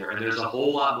dimension here, and there's a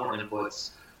whole lot more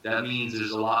inputs. That means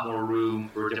there's a lot more room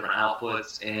for different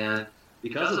outputs, and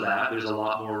because of that, there's a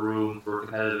lot more room for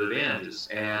competitive advantages.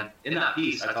 And in that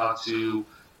piece, I talked to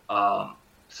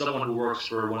someone who works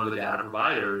for one of the data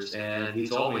providers, and he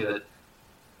told me that,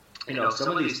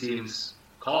 some of these teams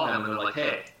call him and they're like,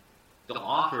 hey, don't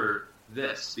offer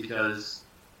this because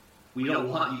we don't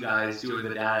want you guys doing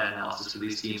the data analysis for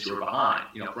these teams who are behind.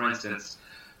 For instance,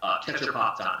 catcher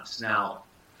pop times. Now,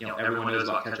 everyone knows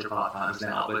about catcher pop times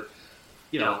now, but,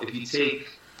 if you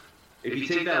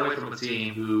take that away from a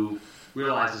team who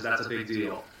realizes that's a big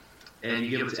deal, and you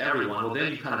give it to everyone, well,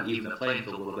 then you kind of even the playing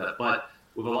field a little bit. But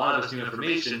with a lot of this new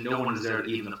information, no one is there to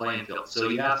even the playing field. So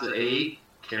you have to, A,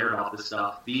 care about this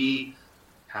stuff, B,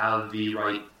 have the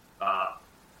right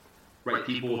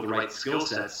people with the right skill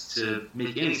sets to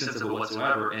make any sense of it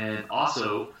whatsoever, and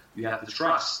also you have to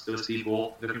trust those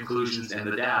people, the conclusions, and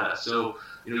the data. So,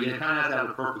 you kind of have to have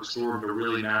a perfect storm to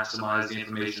really maximize the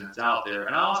information that's out there.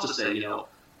 And I also say,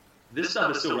 this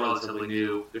stuff is still relatively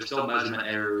new. There's still measurement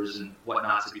errors and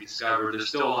whatnot to be discovered. There's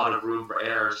still a lot of room for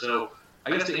error. So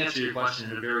I guess to answer your question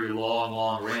in a very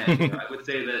long rant, I would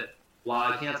say that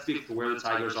while I can't speak for where the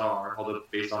Tigers are, although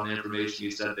based on the information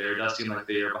you said there, it does seem like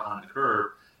they are behind the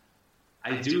curve,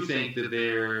 I do think that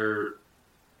there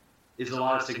is a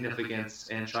lot of significance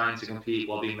in trying to compete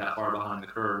while being that far behind the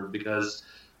curve because,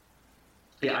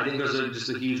 I think there's just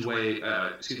a huge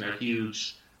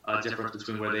difference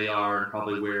between where they are and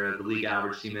probably where the league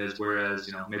average team is,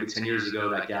 whereas, maybe 10 years ago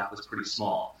that gap was pretty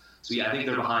small. So, I think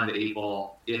they're behind the 8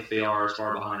 ball if they are as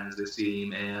far behind as they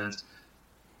seem. And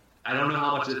I don't know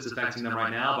how much it's affecting them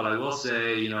right now, but I will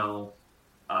say,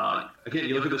 again,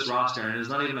 you look at this roster, and there's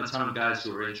not even a ton of guys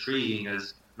who are intriguing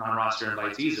as non-roster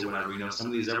invitees or whatever. Some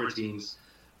of these other teams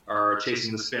are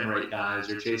chasing the spin rate guys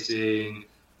or chasing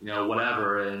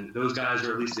whatever, and those guys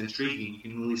are at least intriguing. You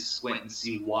can at least squint and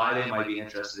see why they might be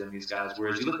interested in these guys.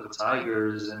 Whereas you look at the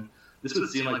Tigers, and this would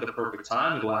seem like the perfect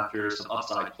time to go after some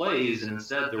upside plays, and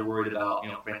instead they're worried about,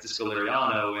 Francisco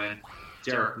Liriano and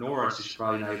Derek Norris, who should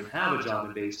probably not even have a job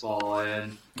in baseball.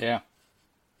 And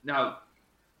now,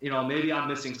 maybe I'm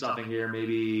missing something here.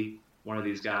 Maybe one of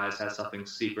these guys has something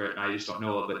secret, and I just don't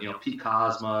know it. But, Pete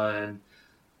Cosma, and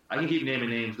I can keep naming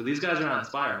names, but these guys are not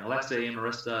inspiring. Alexei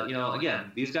Amarista,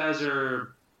 again, these guys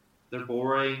they're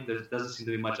boring. There doesn't seem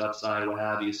to be much upside, what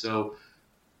have you. So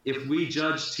if we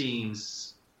judge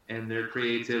teams and their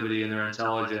creativity and their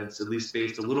intelligence, at least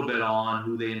based a little bit on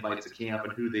who they invite to camp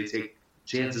and who they take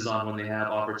chances on when they have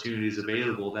opportunities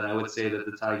available, then I would say that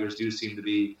the Tigers do seem to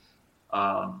be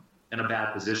in a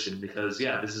bad position because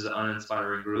this is an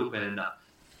uninspiring group, and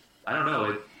I don't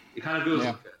know. It kind of goes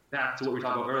back to what we were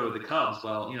talking about earlier with the Cubs.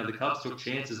 Well, the Cubs took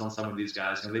chances on some of these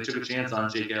guys. They took a chance on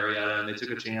Jake Arrieta, and they took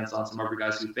a chance on some other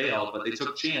guys who failed, but they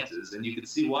took chances, and you could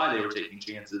see why they were taking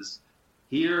chances.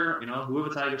 Here, who are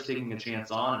the Tigers taking a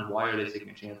chance on, and why are they taking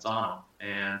a chance on them?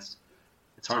 And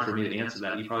it's hard for me to answer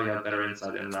that. You probably have better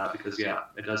insight into that because,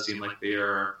 it does seem like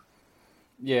they're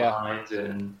behind,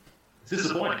 and it's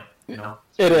disappointing.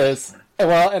 It is.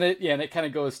 Well, and it kind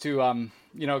of goes to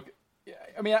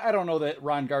I mean, I don't know that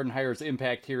Ron Gardenhire's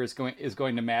impact here is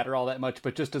going to matter all that much,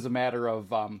 but just as a matter of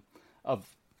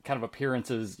kind of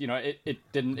appearances, it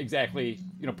didn't exactly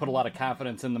put a lot of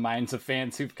confidence in the minds of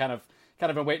fans who've kind of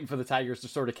been waiting for the Tigers to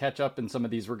sort of catch up in some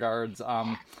of these regards.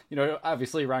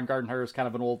 Obviously Ron Gardenhire is kind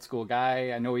of an old school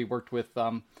guy. I know he worked with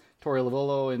Torey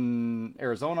Lovullo in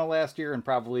Arizona last year and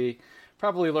probably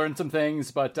learned some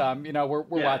things, but we're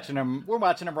watching him. We're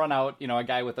watching him run out. A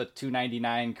guy with a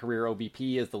 .299 career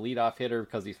OBP as the leadoff hitter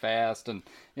because he's fast, and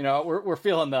we're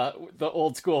feeling the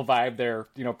old school vibe there.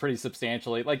 Pretty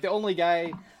substantially. Like the only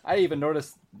guy I even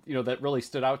noticed that really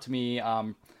stood out to me.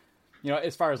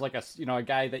 As far as like a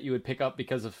guy that you would pick up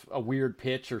because of a weird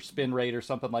pitch or spin rate or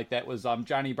something like that was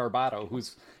Johnny Barbato,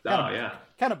 who's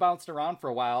kind of bounced around for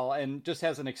a while and just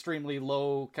has an extremely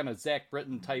low kind of Zach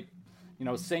Britton type.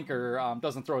 Sinker,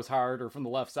 doesn't throw as hard or from the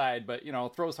left side, but,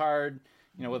 throws hard,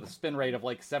 with a spin rate of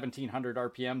like 1,700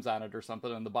 RPMs on it or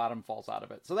something, and the bottom falls out of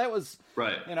it. So that was,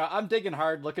 right. I'm digging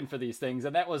hard looking for these things,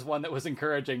 and that was one that was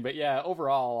encouraging. But yeah,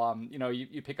 overall,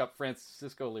 you pick up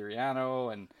Francisco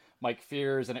Liriano and Mike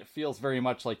Fears, and it feels very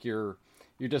much like you're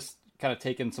just kind of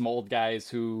taking some old guys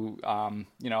who,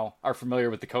 are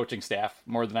familiar with the coaching staff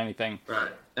more than anything.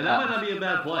 Right. And that might not be a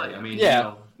bad play. I mean,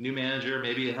 new manager,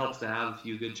 maybe it helps to have a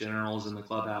few good generals in the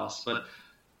clubhouse. But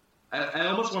I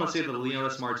almost want to say the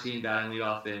Leonys Martin batting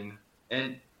leadoff thing.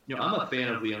 And, I'm a fan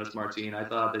of Leonys Martin. I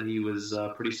thought that he was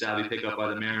a pretty savvy pickup by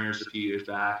the Mariners a few years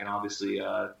back, and obviously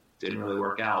didn't really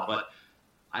work out. But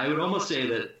I would almost say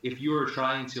that if you were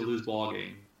trying to lose ball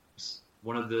games,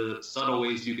 one of the subtle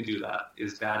ways you can do that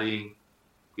is batting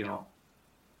a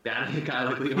guy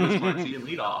like Leonys Martin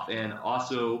leadoff, and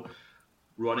also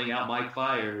running out Mike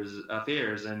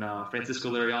Fears and Francisco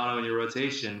Liriano in your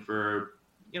rotation for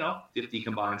 50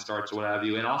 combined starts or what have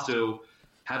you, and also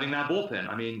having that bullpen.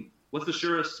 I mean, what's the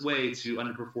surest way to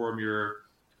underperform your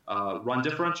run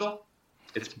differential?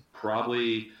 It's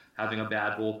probably having a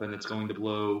bad bullpen that's going to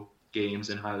blow games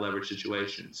in high leverage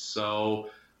situations. So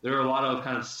there are a lot of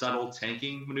kind of subtle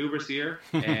tanking maneuvers here,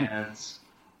 and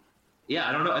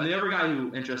I don't know. And the other guy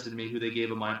who interested me, who they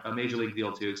gave a major league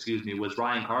deal to, was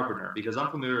Ryan Carpenter, because I'm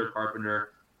familiar with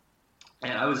Carpenter,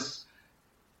 and I was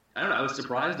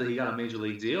surprised that he got a major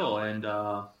league deal, and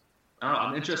I don't know,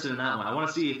 I'm interested in that one. I want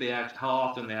to see if how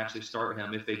often they actually start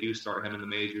him, if they do start him in the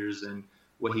majors, and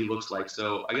what he looks like.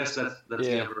 So I guess that's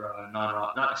the other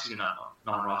non-roster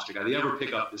guy, the other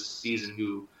pickup this season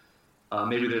who.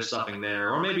 Maybe there's something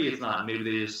there, or maybe it's not. Maybe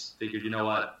they just figured,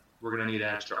 we're going to need an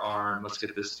extra arm. Let's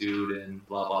get this dude and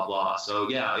blah, blah, blah. So,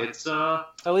 it's...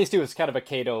 At least he was kind of a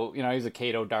Cato, he was a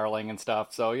Cato darling and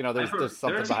stuff. So, there's something behind that.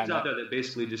 There are teams out there that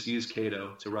basically just use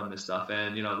Cato to run this stuff.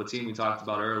 And, the team we talked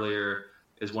about earlier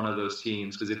is one of those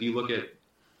teams. Because if you look at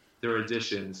their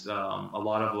additions, a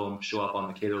lot of them show up on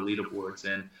the Cato leaderboards.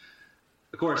 And,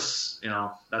 of course,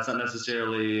 that's not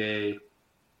necessarily a...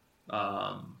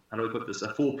 how do we put this?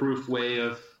 A foolproof way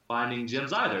of finding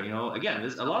gyms either. Again,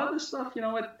 a lot of this stuff,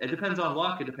 it depends on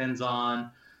luck. It depends on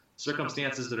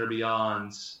circumstances that are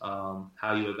beyond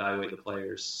how you evaluate the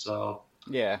players. So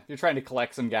yeah, you're trying to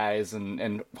collect some guys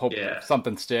and hope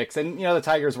something sticks. And the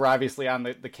Tigers were obviously on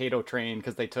the Cato train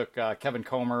because they took Kevin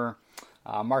Comer,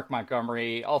 Mark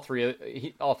Montgomery, all three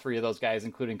of those guys,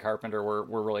 including Carpenter,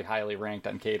 were really highly ranked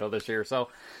on Cato this year. So,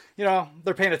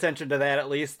 they're paying attention to that at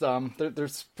least.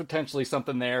 There's potentially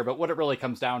something there, but what it really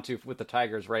comes down to with the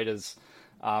Tigers, right, is,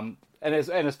 and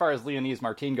as far as Leonys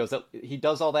Martin goes, that he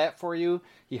does all that for you.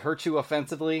 He hurts you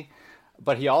offensively,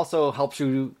 but he also helps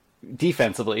you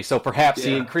defensively. So perhaps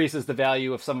he increases the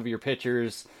value of some of your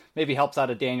pitchers, maybe helps out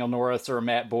a Daniel Norris or a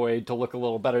Matt Boyd to look a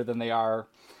little better than they are.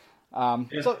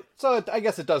 So I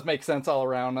guess it does make sense all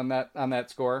around on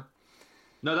that score.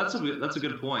 No, that's a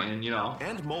good point. And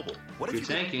and mobile. What if you're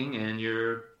tanking and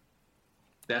your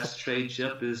best trade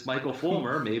chip is Michael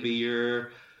Fulmer? Maybe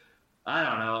I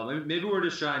don't know. Maybe we're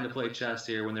just trying to play chess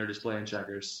here when they're just playing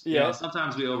checkers. Yeah.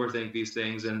 Sometimes we overthink these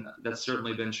things, and that's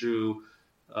certainly been true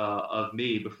of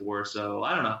me before. So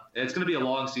I don't know. It's going to be a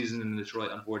long season in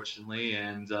Detroit, unfortunately.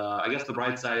 And I guess the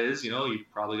bright side is, you're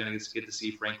probably going to get to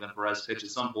see Franklin Perez pitch at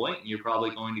some point, and you're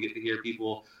probably going to get to hear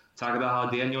people talk about how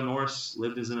Daniel Norris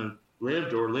lives in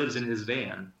his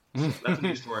van. So that's a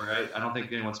new story, right? I don't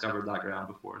think anyone's covered that ground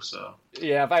before. So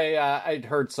yeah, if I'd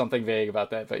heard something vague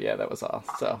about that, but yeah, that was all.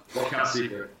 So what kind of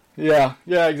secret? Yeah,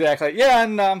 exactly. Yeah,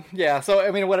 and so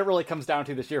I mean, what it really comes down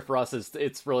to this year for us is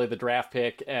it's really the draft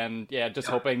pick, and just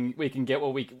hoping we can get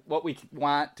what we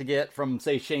want to get from,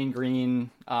 say, Shane Green.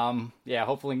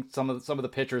 Hopefully some of the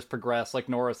pitchers progress like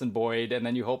Norris and Boyd, and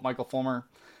then you hope Michael Fulmer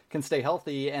can stay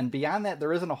healthy. And beyond that,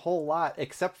 there isn't a whole lot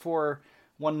except for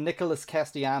one Nicholas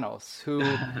Castellanos, who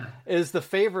is the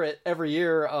favorite every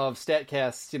year of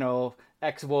StatCast's,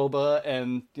 ex-WOBA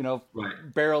and,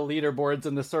 right. barrel leaderboards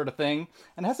and this sort of thing,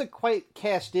 and hasn't quite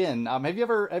cashed in.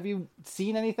 Have you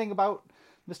seen anything about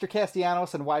Mr.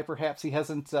 Castellanos and why perhaps he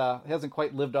hasn't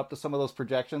quite lived up to some of those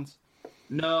projections?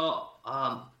 No,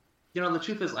 the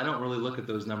truth is I don't really look at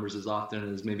those numbers as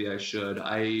often as maybe I should.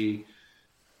 I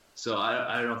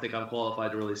don't think I'm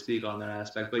qualified to really speak on that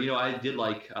aspect, but I did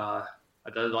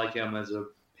like him as a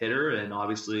hitter, and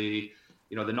obviously,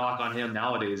 the knock on him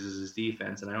nowadays is his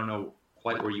defense, and I don't know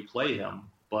quite where you play him,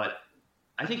 but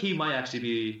I think he might actually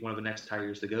be one of the next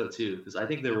Tigers to go too, because I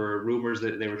think there were rumors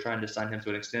that they were trying to sign him to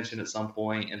an extension at some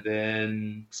point, and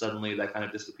then suddenly that kind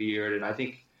of disappeared, and I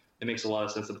think it makes a lot of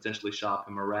sense to potentially shop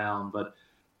him around, but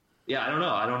yeah, I don't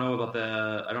know about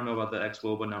the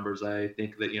ex-WOBA numbers. I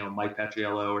think that, Mike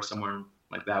Petriello or someone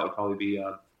like that would probably be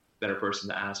a better person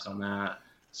to ask on that.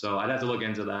 So I'd have to look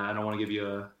into that. I don't want to give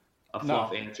you a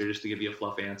fluff answer just to give you a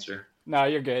fluff answer. No,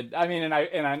 you're good. I mean,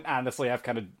 and honestly, I've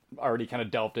already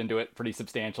delved into it pretty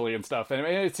substantially and stuff. And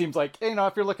it seems like,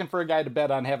 if you're looking for a guy to bet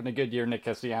on having a good year, Nick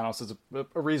Castellanos is a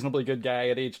reasonably good guy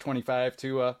at age 25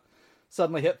 to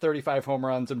suddenly hit 35 home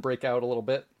runs and break out a little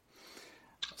bit.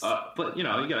 But you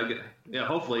gotta get.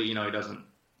 Hopefully, he doesn't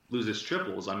lose his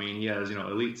triples. I mean, he has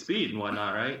elite speed and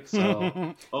whatnot, right?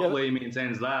 So hopefully he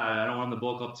maintains that. I don't want him to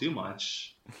bulk up too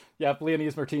much. Yeah,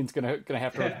 Leonys Martin's gonna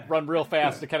have to run real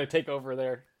fast to kind of take over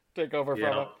from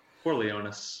him. Poor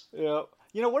Leonis. Yeah.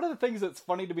 One of the things that's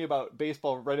funny to me about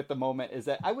baseball right at the moment is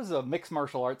that I was a mixed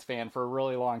martial arts fan for a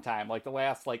really long time, like the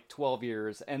last 12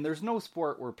 years, and there's no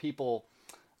sport where people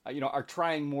are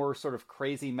trying more sort of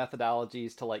crazy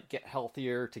methodologies to get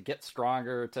healthier, to get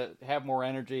stronger, to have more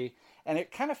energy. And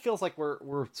it kind of feels like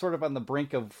we're sort of on the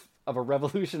brink of a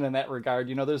revolution in that regard.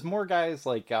 There's more guys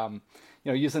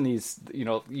using these,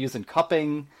 using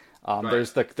cupping. Right.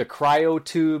 There's the cryo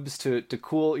tubes to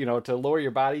cool, to lower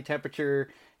your body temperature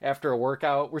after a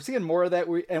workout. We're seeing more of that.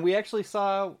 We actually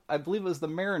saw, I believe it was the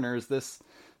Mariners this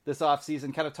off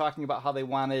season, kind of talking about how they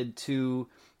wanted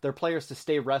their players to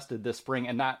stay rested this spring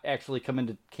and not actually come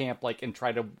into camp and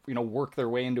try to work their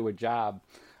way into a job.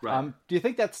 Right. Do you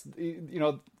think that's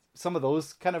some of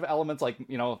those kind of elements,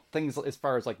 things as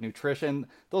far as nutrition,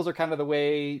 those are kind of the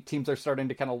way teams are starting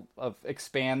to kind of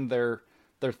expand their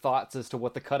thoughts as to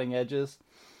what the cutting edge is?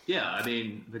 Yeah, I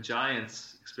mean, the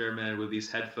Giants experimented with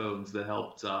these headphones that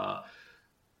helped. I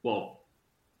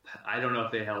don't know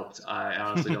if they helped. I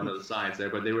honestly don't know the science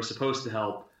there, but they were supposed to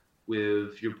help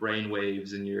with your brain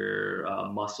waves and your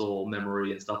muscle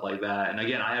memory and stuff like that. And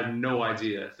again, I have no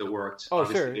idea if it worked. Oh,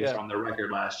 obviously, sure. based on their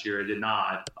record last year, it did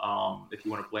not. If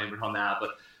you want to blame it on that,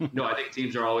 but no, I think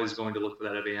teams are always going to look for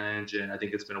that advantage, and I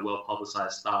think it's been a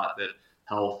well-publicized thought that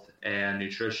health and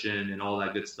nutrition and all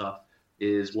that good stuff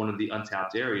is one of the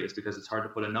untapped areas because it's hard to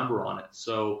put a number on it.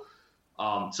 So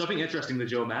something interesting that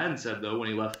Joe Madden said, though, when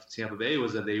he left Tampa Bay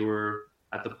was that they were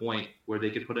at the point where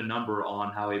they could put a number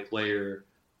on how a player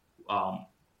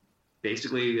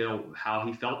basically, how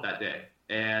he felt that day.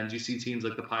 And you see teams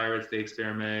like the Pirates, they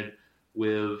experimented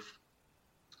with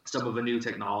some of the new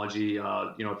technology,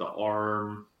 the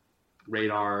arm,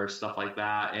 radar, stuff like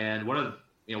that. And one of,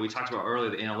 we talked about earlier,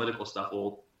 the analytical stuff.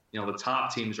 Well, the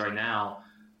top teams right now,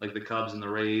 like the Cubs and the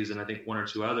Rays, and I think one or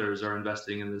two others are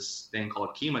investing in this thing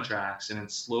called Chemotrax, and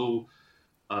it's slow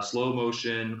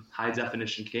motion, high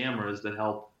definition cameras that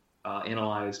help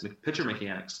analyze pitcher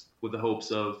mechanics with the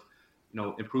hopes of,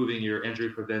 improving your injury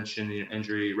prevention, your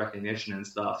injury recognition and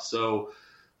stuff. So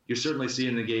you're certainly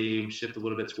seeing the game shift a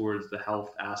little bit towards the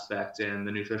health aspect and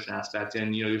the nutrition aspect.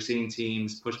 And, you're seeing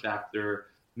teams push back their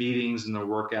meetings and their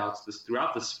workouts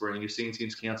throughout the spring. You're seeing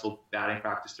teams cancel batting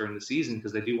practice during the season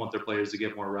because they do want their players to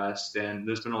get more rest. And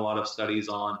there's been a lot of studies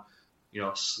on,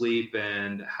 sleep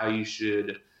and how you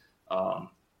should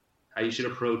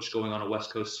approach going on a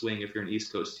West Coast swing if you're an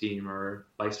East Coast team or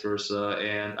vice versa.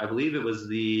 And I believe it was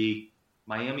the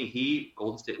Miami Heat,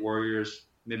 Golden State Warriors,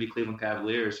 maybe Cleveland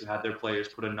Cavaliers who had their players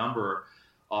put a number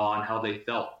on how they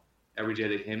felt every day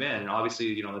they came in. And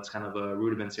obviously, that's kind of a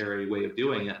rudimentary way of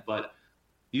doing it. But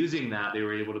using that, they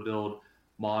were able to build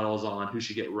models on who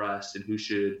should get rest and who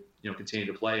should, continue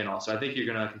to play and all. So I think you're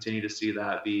going to continue to see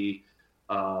that be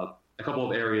a couple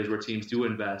of areas where teams do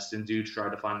invest and do try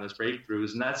to find those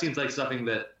breakthroughs. And that seems like something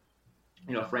that,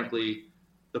 frankly,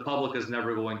 the public is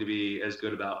never going to be as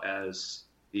good about as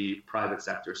the private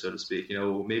sector, so to speak.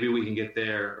 Maybe we can get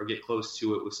there or get close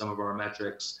to it with some of our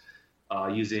metrics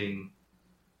using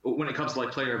when it comes to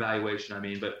like player evaluation,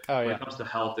 but when it comes to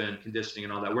health and conditioning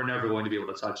and all that, we're never going to be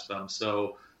able to touch them.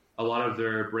 So a lot of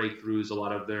their breakthroughs, a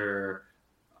lot of their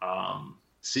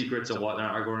secrets and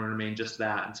whatnot are going to remain just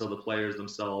that until the players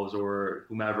themselves or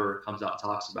whomever comes out and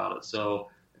talks about it. So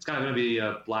it's kind of going to be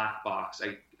a black box,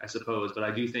 I suppose. But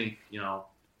I do think,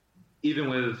 even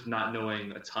with not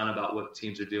knowing a ton about what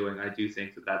teams are doing, I do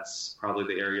think that that's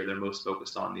probably the area they're most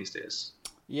focused on these days.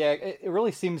 Yeah, it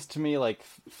really seems to me like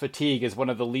fatigue is one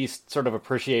of the least sort of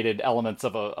appreciated elements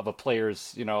of a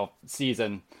player's,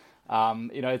 season.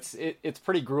 It's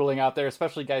pretty grueling out there,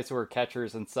 especially guys who are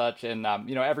catchers and such. And,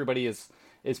 everybody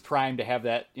is primed to have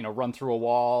that, run through a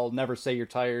wall, never say you're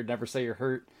tired, never say you're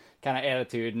hurt kind of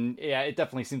attitude. And yeah, it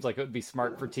definitely seems like it would be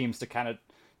smart for teams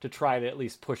to try to at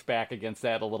least push back against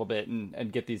that a little bit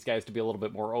and get these guys to be a little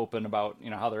bit more open about,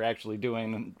 how they're actually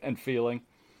doing and feeling.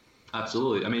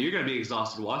 Absolutely. You're going to be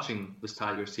exhausted watching this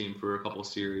Tigers team for a couple of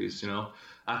series,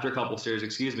 after a couple of series,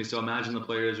 excuse me. So imagine the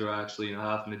players are actually,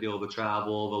 having to deal with the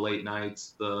travel, the late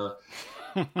nights, the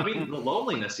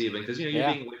loneliness even, because, you're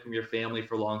being away from your family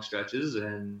for long stretches.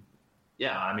 And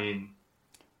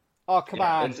oh, come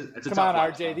on. It's come on,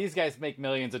 RJ. These guys make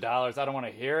millions of dollars. I don't want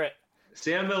to hear it.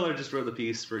 Sam Miller just wrote the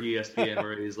piece for ESPN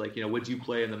where he's like, would you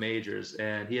play in the majors?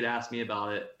 And he had asked me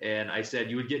about it. And I said,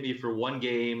 you would get me for one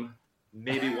game,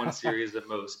 maybe one series at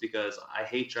most, because I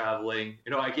hate traveling.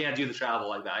 I can't do the travel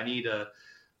like that. I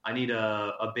need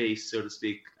a base, so to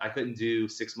speak. I couldn't do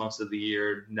 6 months of the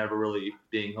year, never really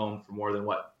being home for more than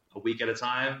a week at a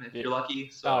time, if you're lucky.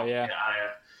 So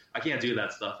I can't do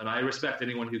that stuff. And I respect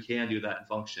anyone who can do that and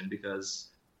function,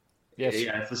 because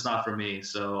it's just not for me.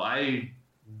 So I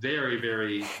very,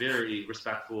 very, very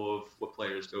respectful of what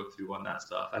players go through on that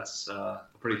stuff. That's a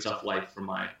pretty tough life from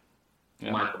my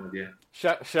point of view.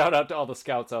 Shout out to all the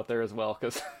scouts out there as well,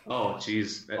 because oh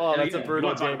jeez, that's a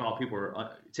brutal game. About people are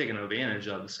taking advantage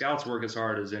of. The scouts work as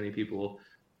hard as any people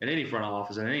in any front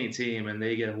office and any team, and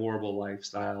they get horrible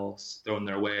lifestyles thrown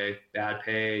their way, bad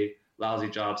pay, lousy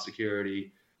job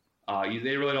security.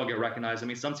 They really don't get recognized.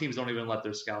 Some teams don't even let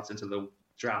their scouts into the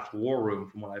draft war room,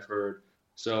 from what I've heard.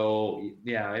 So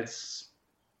yeah, it's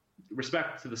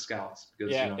respect to the scouts,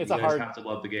 because it's you guys have to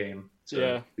love the game.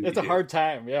 It's a hard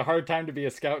time. Hard time to be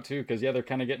a scout too, because they're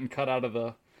kind of getting cut out of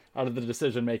the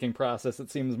decision making process.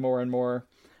 It seems more and more.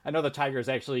 I know the Tigers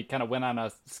actually kind of went on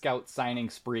a scout signing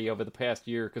spree over the past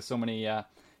year because so many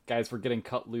guys were getting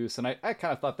cut loose, and I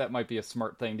kind of thought that might be a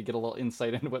smart thing to get a little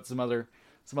insight into what some other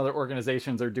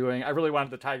organizations are doing. I really wanted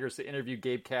the Tigers to interview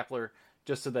Gabe Kapler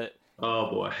just so that.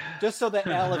 Oh boy! Just so that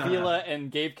Al Avila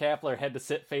and Gabe Kapler had to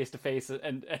sit face to face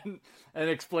and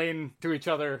explain to each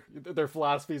other their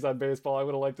philosophies on baseball. I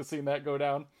would have liked to seen that go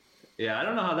down. Yeah, I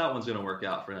don't know how that one's going to work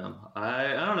out for him.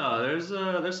 I don't know.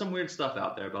 There's some weird stuff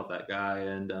out there about that guy,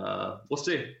 and we'll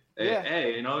see. Yeah.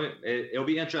 Hey, it'll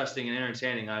be interesting and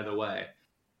entertaining either way,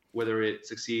 whether it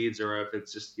succeeds or if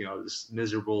it's just this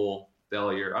miserable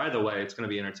failure. Either way, it's going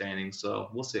to be entertaining.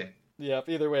 So we'll see. Yeah.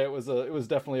 Either way, it was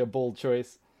definitely a bold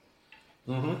choice.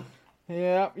 Mm-hmm.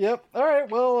 Yeah. Yep. All right.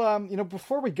 Well,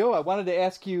 before we go, I wanted to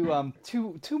ask you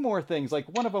two more things. Like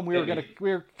one of them, we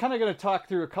were kind of gonna talk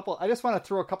through a couple. I just want to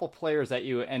throw a couple players at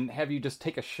you and have you just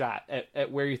take a shot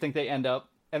at where you think they end up.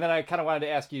 And then I kind of wanted to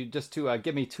ask you just to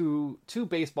give me two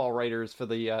baseball writers for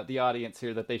the audience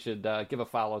here that they should give a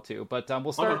follow to. But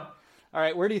we'll start. Okay. All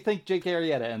right. Where do you think Jake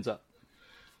Arrieta ends up?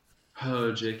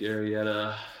 Oh, Jake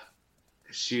Arrieta.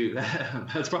 Shoot,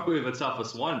 that's probably the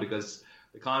toughest one, because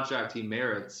the contract he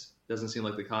merits doesn't seem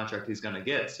like the contract he's going to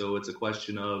get. So it's a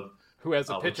question of who has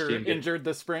a pitcher injured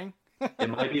this spring. It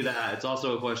might be that. It's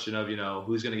also a question of,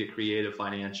 who's going to get creative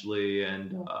financially.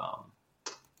 And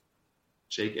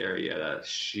Jake Arrieta,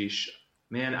 sheesh.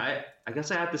 Man, I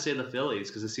guess I have to say the Phillies,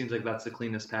 because it seems like that's the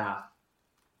cleanest path.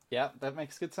 Yeah, that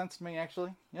makes good sense to me,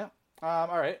 actually. Yeah.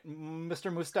 All right,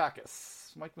 Mr.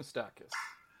 Moustakas. Mike Moustakas.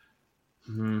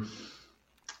 Mm-hmm.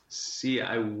 See,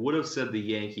 I would have said the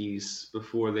Yankees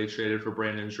before they traded for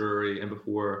Brandon Drury and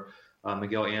before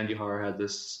Miguel Andujar had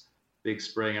this big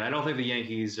spring. And I don't think the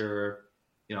Yankees are,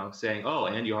 saying, oh,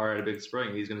 Andujar had a big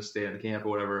spring, he's going to stay in the camp or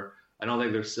whatever. I don't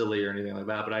think they're silly or anything like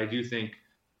that. But I do think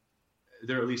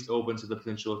they're at least open to the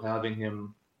potential of having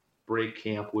him break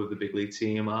camp with the big league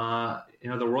team.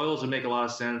 The Royals would make a lot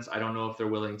of sense. I don't know if they're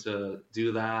willing to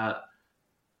do that.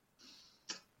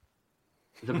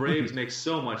 The Braves make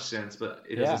so much sense, but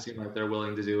it doesn't seem like they're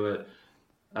willing to do it.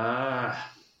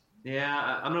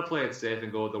 Yeah, I'm going to play it safe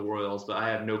and go with the Royals, but I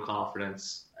have no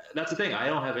confidence. That's the thing. I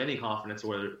don't have any confidence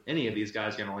whether any of these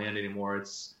guys are going to land anymore.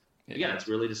 It's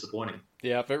really disappointing.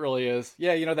 Yeah, it really is.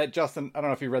 Yeah, that Justin, I don't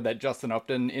know if you read that Justin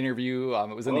Upton interview.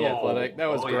 It was in The Athletic. That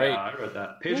was great. Yeah, I read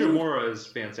that. Pedro Mora is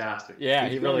fantastic. Yeah,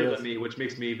 he really is. Than me, which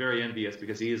makes me very envious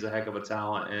because he is a heck of a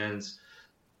talent. And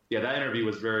yeah, that interview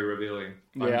was very revealing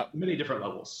on many different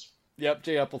levels. Yep,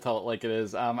 Jay Up will tell it like it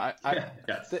is.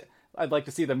 I'd like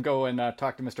to see them go and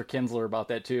talk to Mr. Kinsler about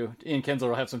that too. Ian Kinsler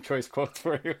will have some choice quotes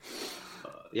for you.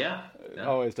 Yeah.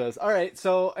 Always does. All right,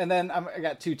 so and then I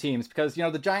got two teams because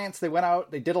the Giants, they went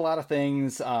out, they did a lot of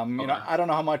things. I don't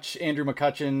know how much Andrew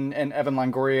McCutchen and Evan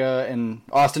Longoria and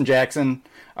Austin Jackson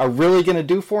are really going to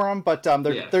do for them, but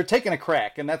they're taking a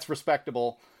crack, and that's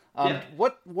respectable.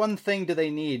 What one thing do they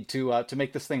need to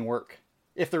make this thing work,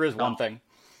 if there is one thing?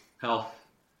 Health.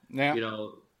 Yeah.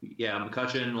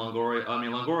 McCutchen, Longoria. I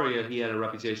mean, Longoria, he had a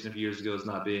reputation a few years ago as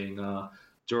not being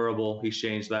durable. He's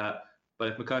changed that. But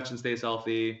if McCutchen stays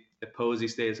healthy, if Posey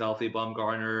stays healthy,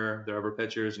 Bumgarner, their other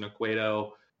pitchers,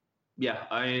 Cueto,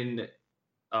 Mark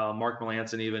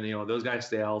Melancon even, those guys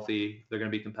stay healthy, they're going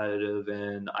to be competitive.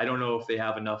 And I don't know if they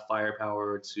have enough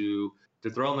firepower to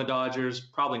dethrone the Dodgers.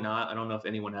 Probably not. I don't know if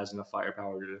anyone has enough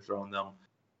firepower to dethrone them.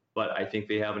 But I think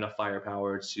they have enough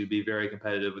firepower to be very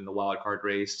competitive in the wild card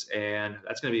race. And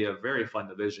that's going to be a very fun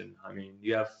division. I mean,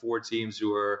 you have four teams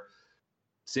who are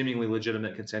seemingly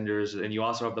legitimate contenders, and you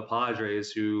also have the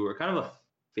Padres, who are kind of a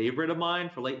favorite of mine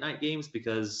for late night games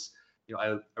because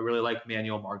I really like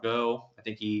Manuel Margot. I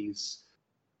think he's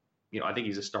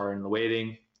a star in the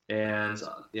waiting, and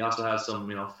he also has some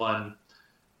fun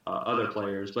other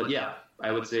players. But yeah,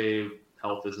 I would say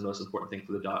health is the most important thing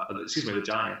for the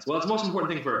Giants. Well, it's the most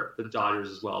important thing for the Dodgers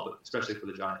as well, but especially for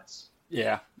the Giants.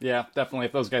 Yeah, definitely.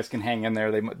 If those guys can hang in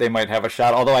there, they might have a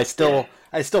shot. Although I still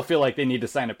feel like they need to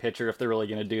sign a pitcher if they're really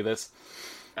going to do this.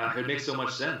 It makes so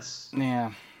much sense.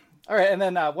 Yeah. All right, and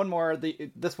then one more.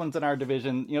 This one's in our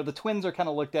division. The Twins are kind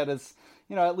of looked at as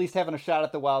at least having a shot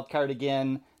at the wild card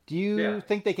again. Do you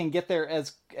think they can get there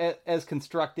as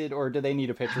constructed, or do they need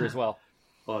a pitcher as well?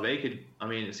 Well, they could. I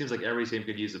mean, it seems like every team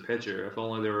could use a pitcher. If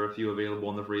only there were a few available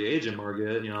in the free agent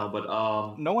market,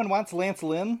 But no one wants Lance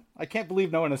Lynn. I can't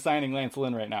believe no one is signing Lance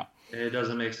Lynn right now. It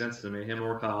doesn't make sense to me. Him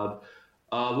or Cobb.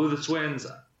 With the Twins,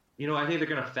 I think they're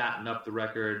going to fatten up the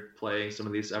record playing some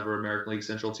of these ever American League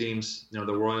Central teams. The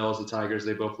Royals, the Tigers,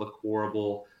 they both look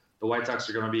horrible. The White Sox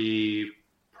are going to be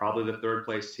probably the third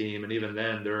place team, and even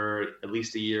then, they're at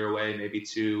least a year away, maybe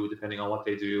two, depending on what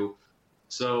they do.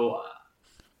 So.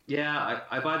 Yeah,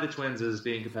 I buy the Twins as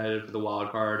being competitive for the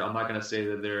wild card. I'm not going to say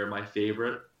that they're my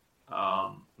favorite.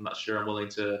 I'm not sure I'm willing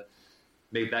to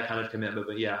make that kind of commitment.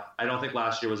 But yeah, I don't think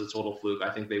last year was a total fluke. I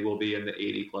think they will be in the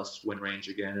 80-plus win range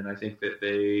again. And I think that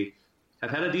they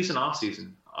have had a decent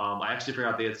offseason. I actually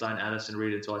forgot they had signed Addison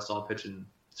Reed until I saw him pitch in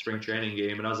spring training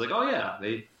game. And I was like, oh, yeah,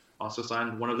 they also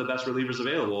signed one of the best relievers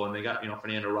available. And they got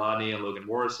Fernando Rodney and Logan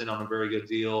Morrison on a very good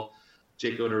deal.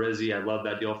 Jake Odorizzi, I love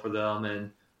that deal for them.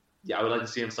 And yeah, I would like to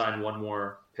see him sign one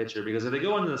more pitcher because if they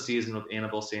go into the season with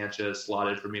Anibal Sanchez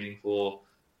slotted for meaningful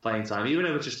playing time, even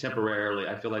if it's just temporarily,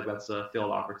 I feel like that's a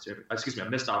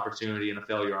missed opportunity and a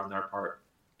failure on their part.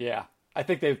 Yeah, I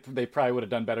think they probably would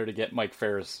have done better to get Mike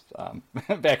Ferris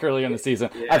back earlier in the season.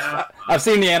 Yeah. I've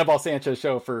seen the Anibal Sanchez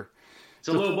show for. It's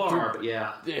a low bar, but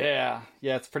yeah. Yeah,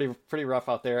 it's pretty rough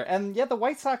out there. And yeah, the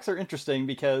White Sox are interesting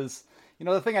because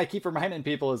the thing I keep reminding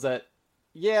people is that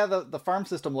the farm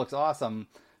system looks awesome.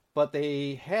 But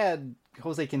they had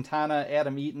Jose Quintana,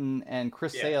 Adam Eaton, and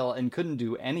Chris Sale, and couldn't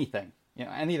do anything,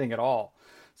 anything at all.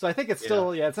 So I think it's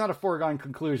still, it's not a foregone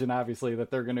conclusion, obviously,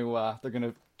 that they're going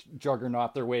to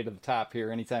juggernaut their way to the top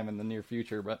here anytime in the near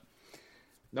future. But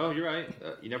no, you're right.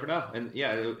 You never know. And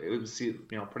yeah, it was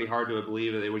pretty hard to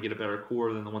believe that they would get a better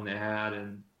core than the one they had,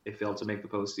 and they failed to make the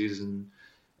postseason.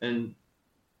 And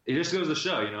it just goes to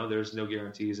show, there's no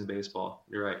guarantees in baseball.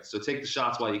 You're right. So take the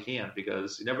shots while you can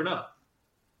because you never know.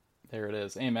 There it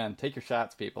is. Amen. Take your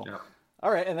shots, people. Yeah.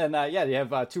 All right, and then you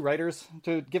have two writers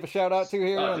to give a shout out to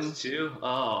here. Just two?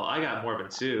 Oh, I got more than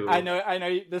two. I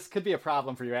know. This could be a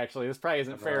problem for you. Actually, this probably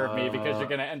isn't fair of me because you're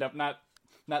going to end up not.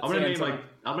 I'm going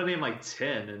to name like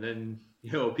 10, and then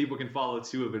people can follow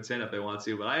two of the 10 if they want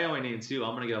to. But I only name two.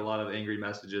 I'm going to get a lot of angry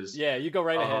messages. Yeah, you go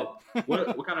right ahead.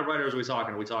 What kind of writers are we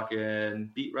talking? Are we talking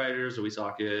beat writers? Are we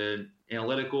talking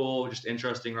analytical, just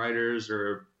interesting writers,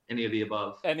 or any of the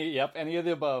above? Any of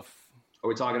the above. Are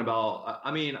we talking about,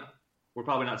 we're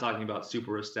probably not talking about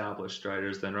super established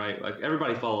writers then, right? Like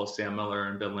everybody follows Sam Miller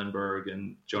and Ben Lindbergh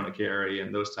and Jonah Carey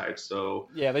and those types. So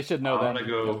yeah, they should know that. I'm going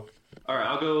to go All right,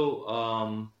 I'll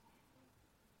go.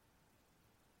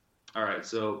 All right,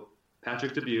 so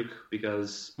Patrick Dubuque,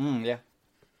 because Yeah.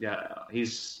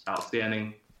 he's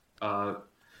outstanding. Adam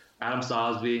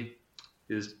Sosby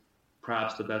is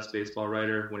perhaps the best baseball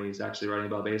writer when he's actually writing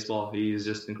about baseball. He's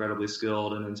just incredibly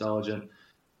skilled and intelligent.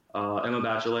 Emma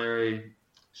Baccellieri,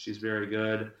 she's very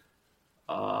good.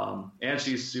 And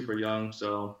she's super young,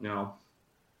 so,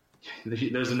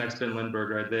 there's the next Ben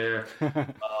Lindbergh right there.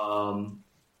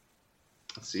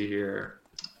 Let's see here.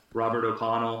 Robert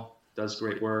O'Connell does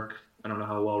great work. I don't know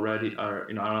how well read I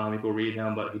don't know how many people read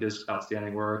him, but he does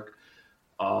outstanding work.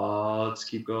 Let's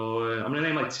keep going. I'm going to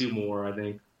name like two more, I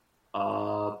think.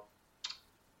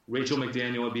 Rachel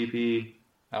McDaniel at BP.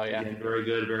 Oh, yeah. Again, very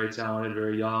good, very talented,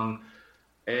 very young.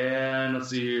 And let's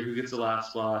see here, who gets the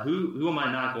last spot? Who am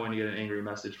I not going to get an angry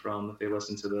message from if they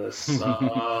listen to this?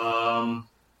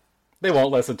 They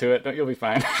won't listen to it. You'll be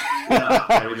fine.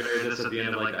 Yeah, we buried this at the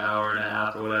end of like an hour and a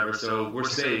half or whatever, so we're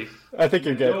safe. I think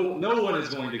you're good. No one is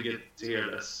going to get to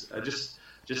hear this. Just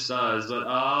us. But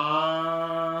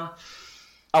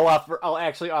I'll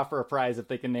actually offer a prize if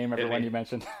they can name everyone you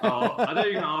mentioned. I thought you were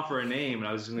going to offer a name, and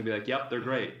I was just going to be like, "Yep, they're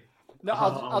great." No,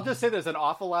 I'll just say there's an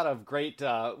awful lot of great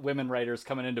women writers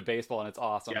coming into baseball, and it's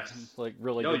awesome. Yes. It's like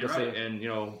really good to see. And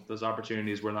those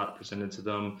opportunities were not presented to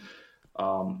them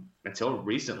until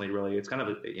recently. Really, it's kind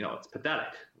of it's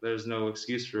pathetic. There's no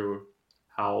excuse for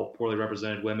how poorly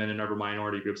represented women and other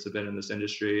minority groups have been in this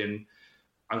industry, and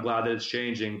I'm glad that it's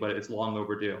changing, but it's long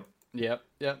overdue. Yep,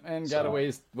 and got a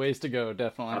ways to go,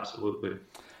 definitely. Absolutely.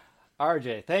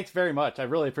 RJ, thanks very much. I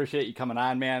really appreciate you coming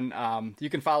on, man. You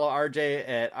can follow RJ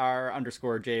at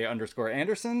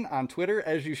r_J_Anderson on Twitter,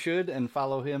 as you should, and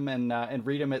follow him and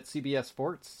read him at CBS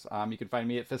Sports. You can find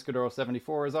me at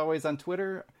Fiscadoro74 as always on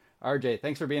Twitter. RJ,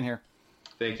 thanks for being here.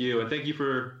 Thank you, and thank you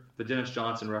for the Dennis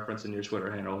Johnson reference in your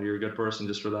Twitter handle. You're a good person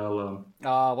just for that alone.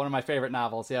 One of my favorite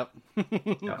novels. Yep.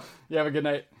 Yeah. You have a good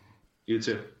night. You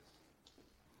too.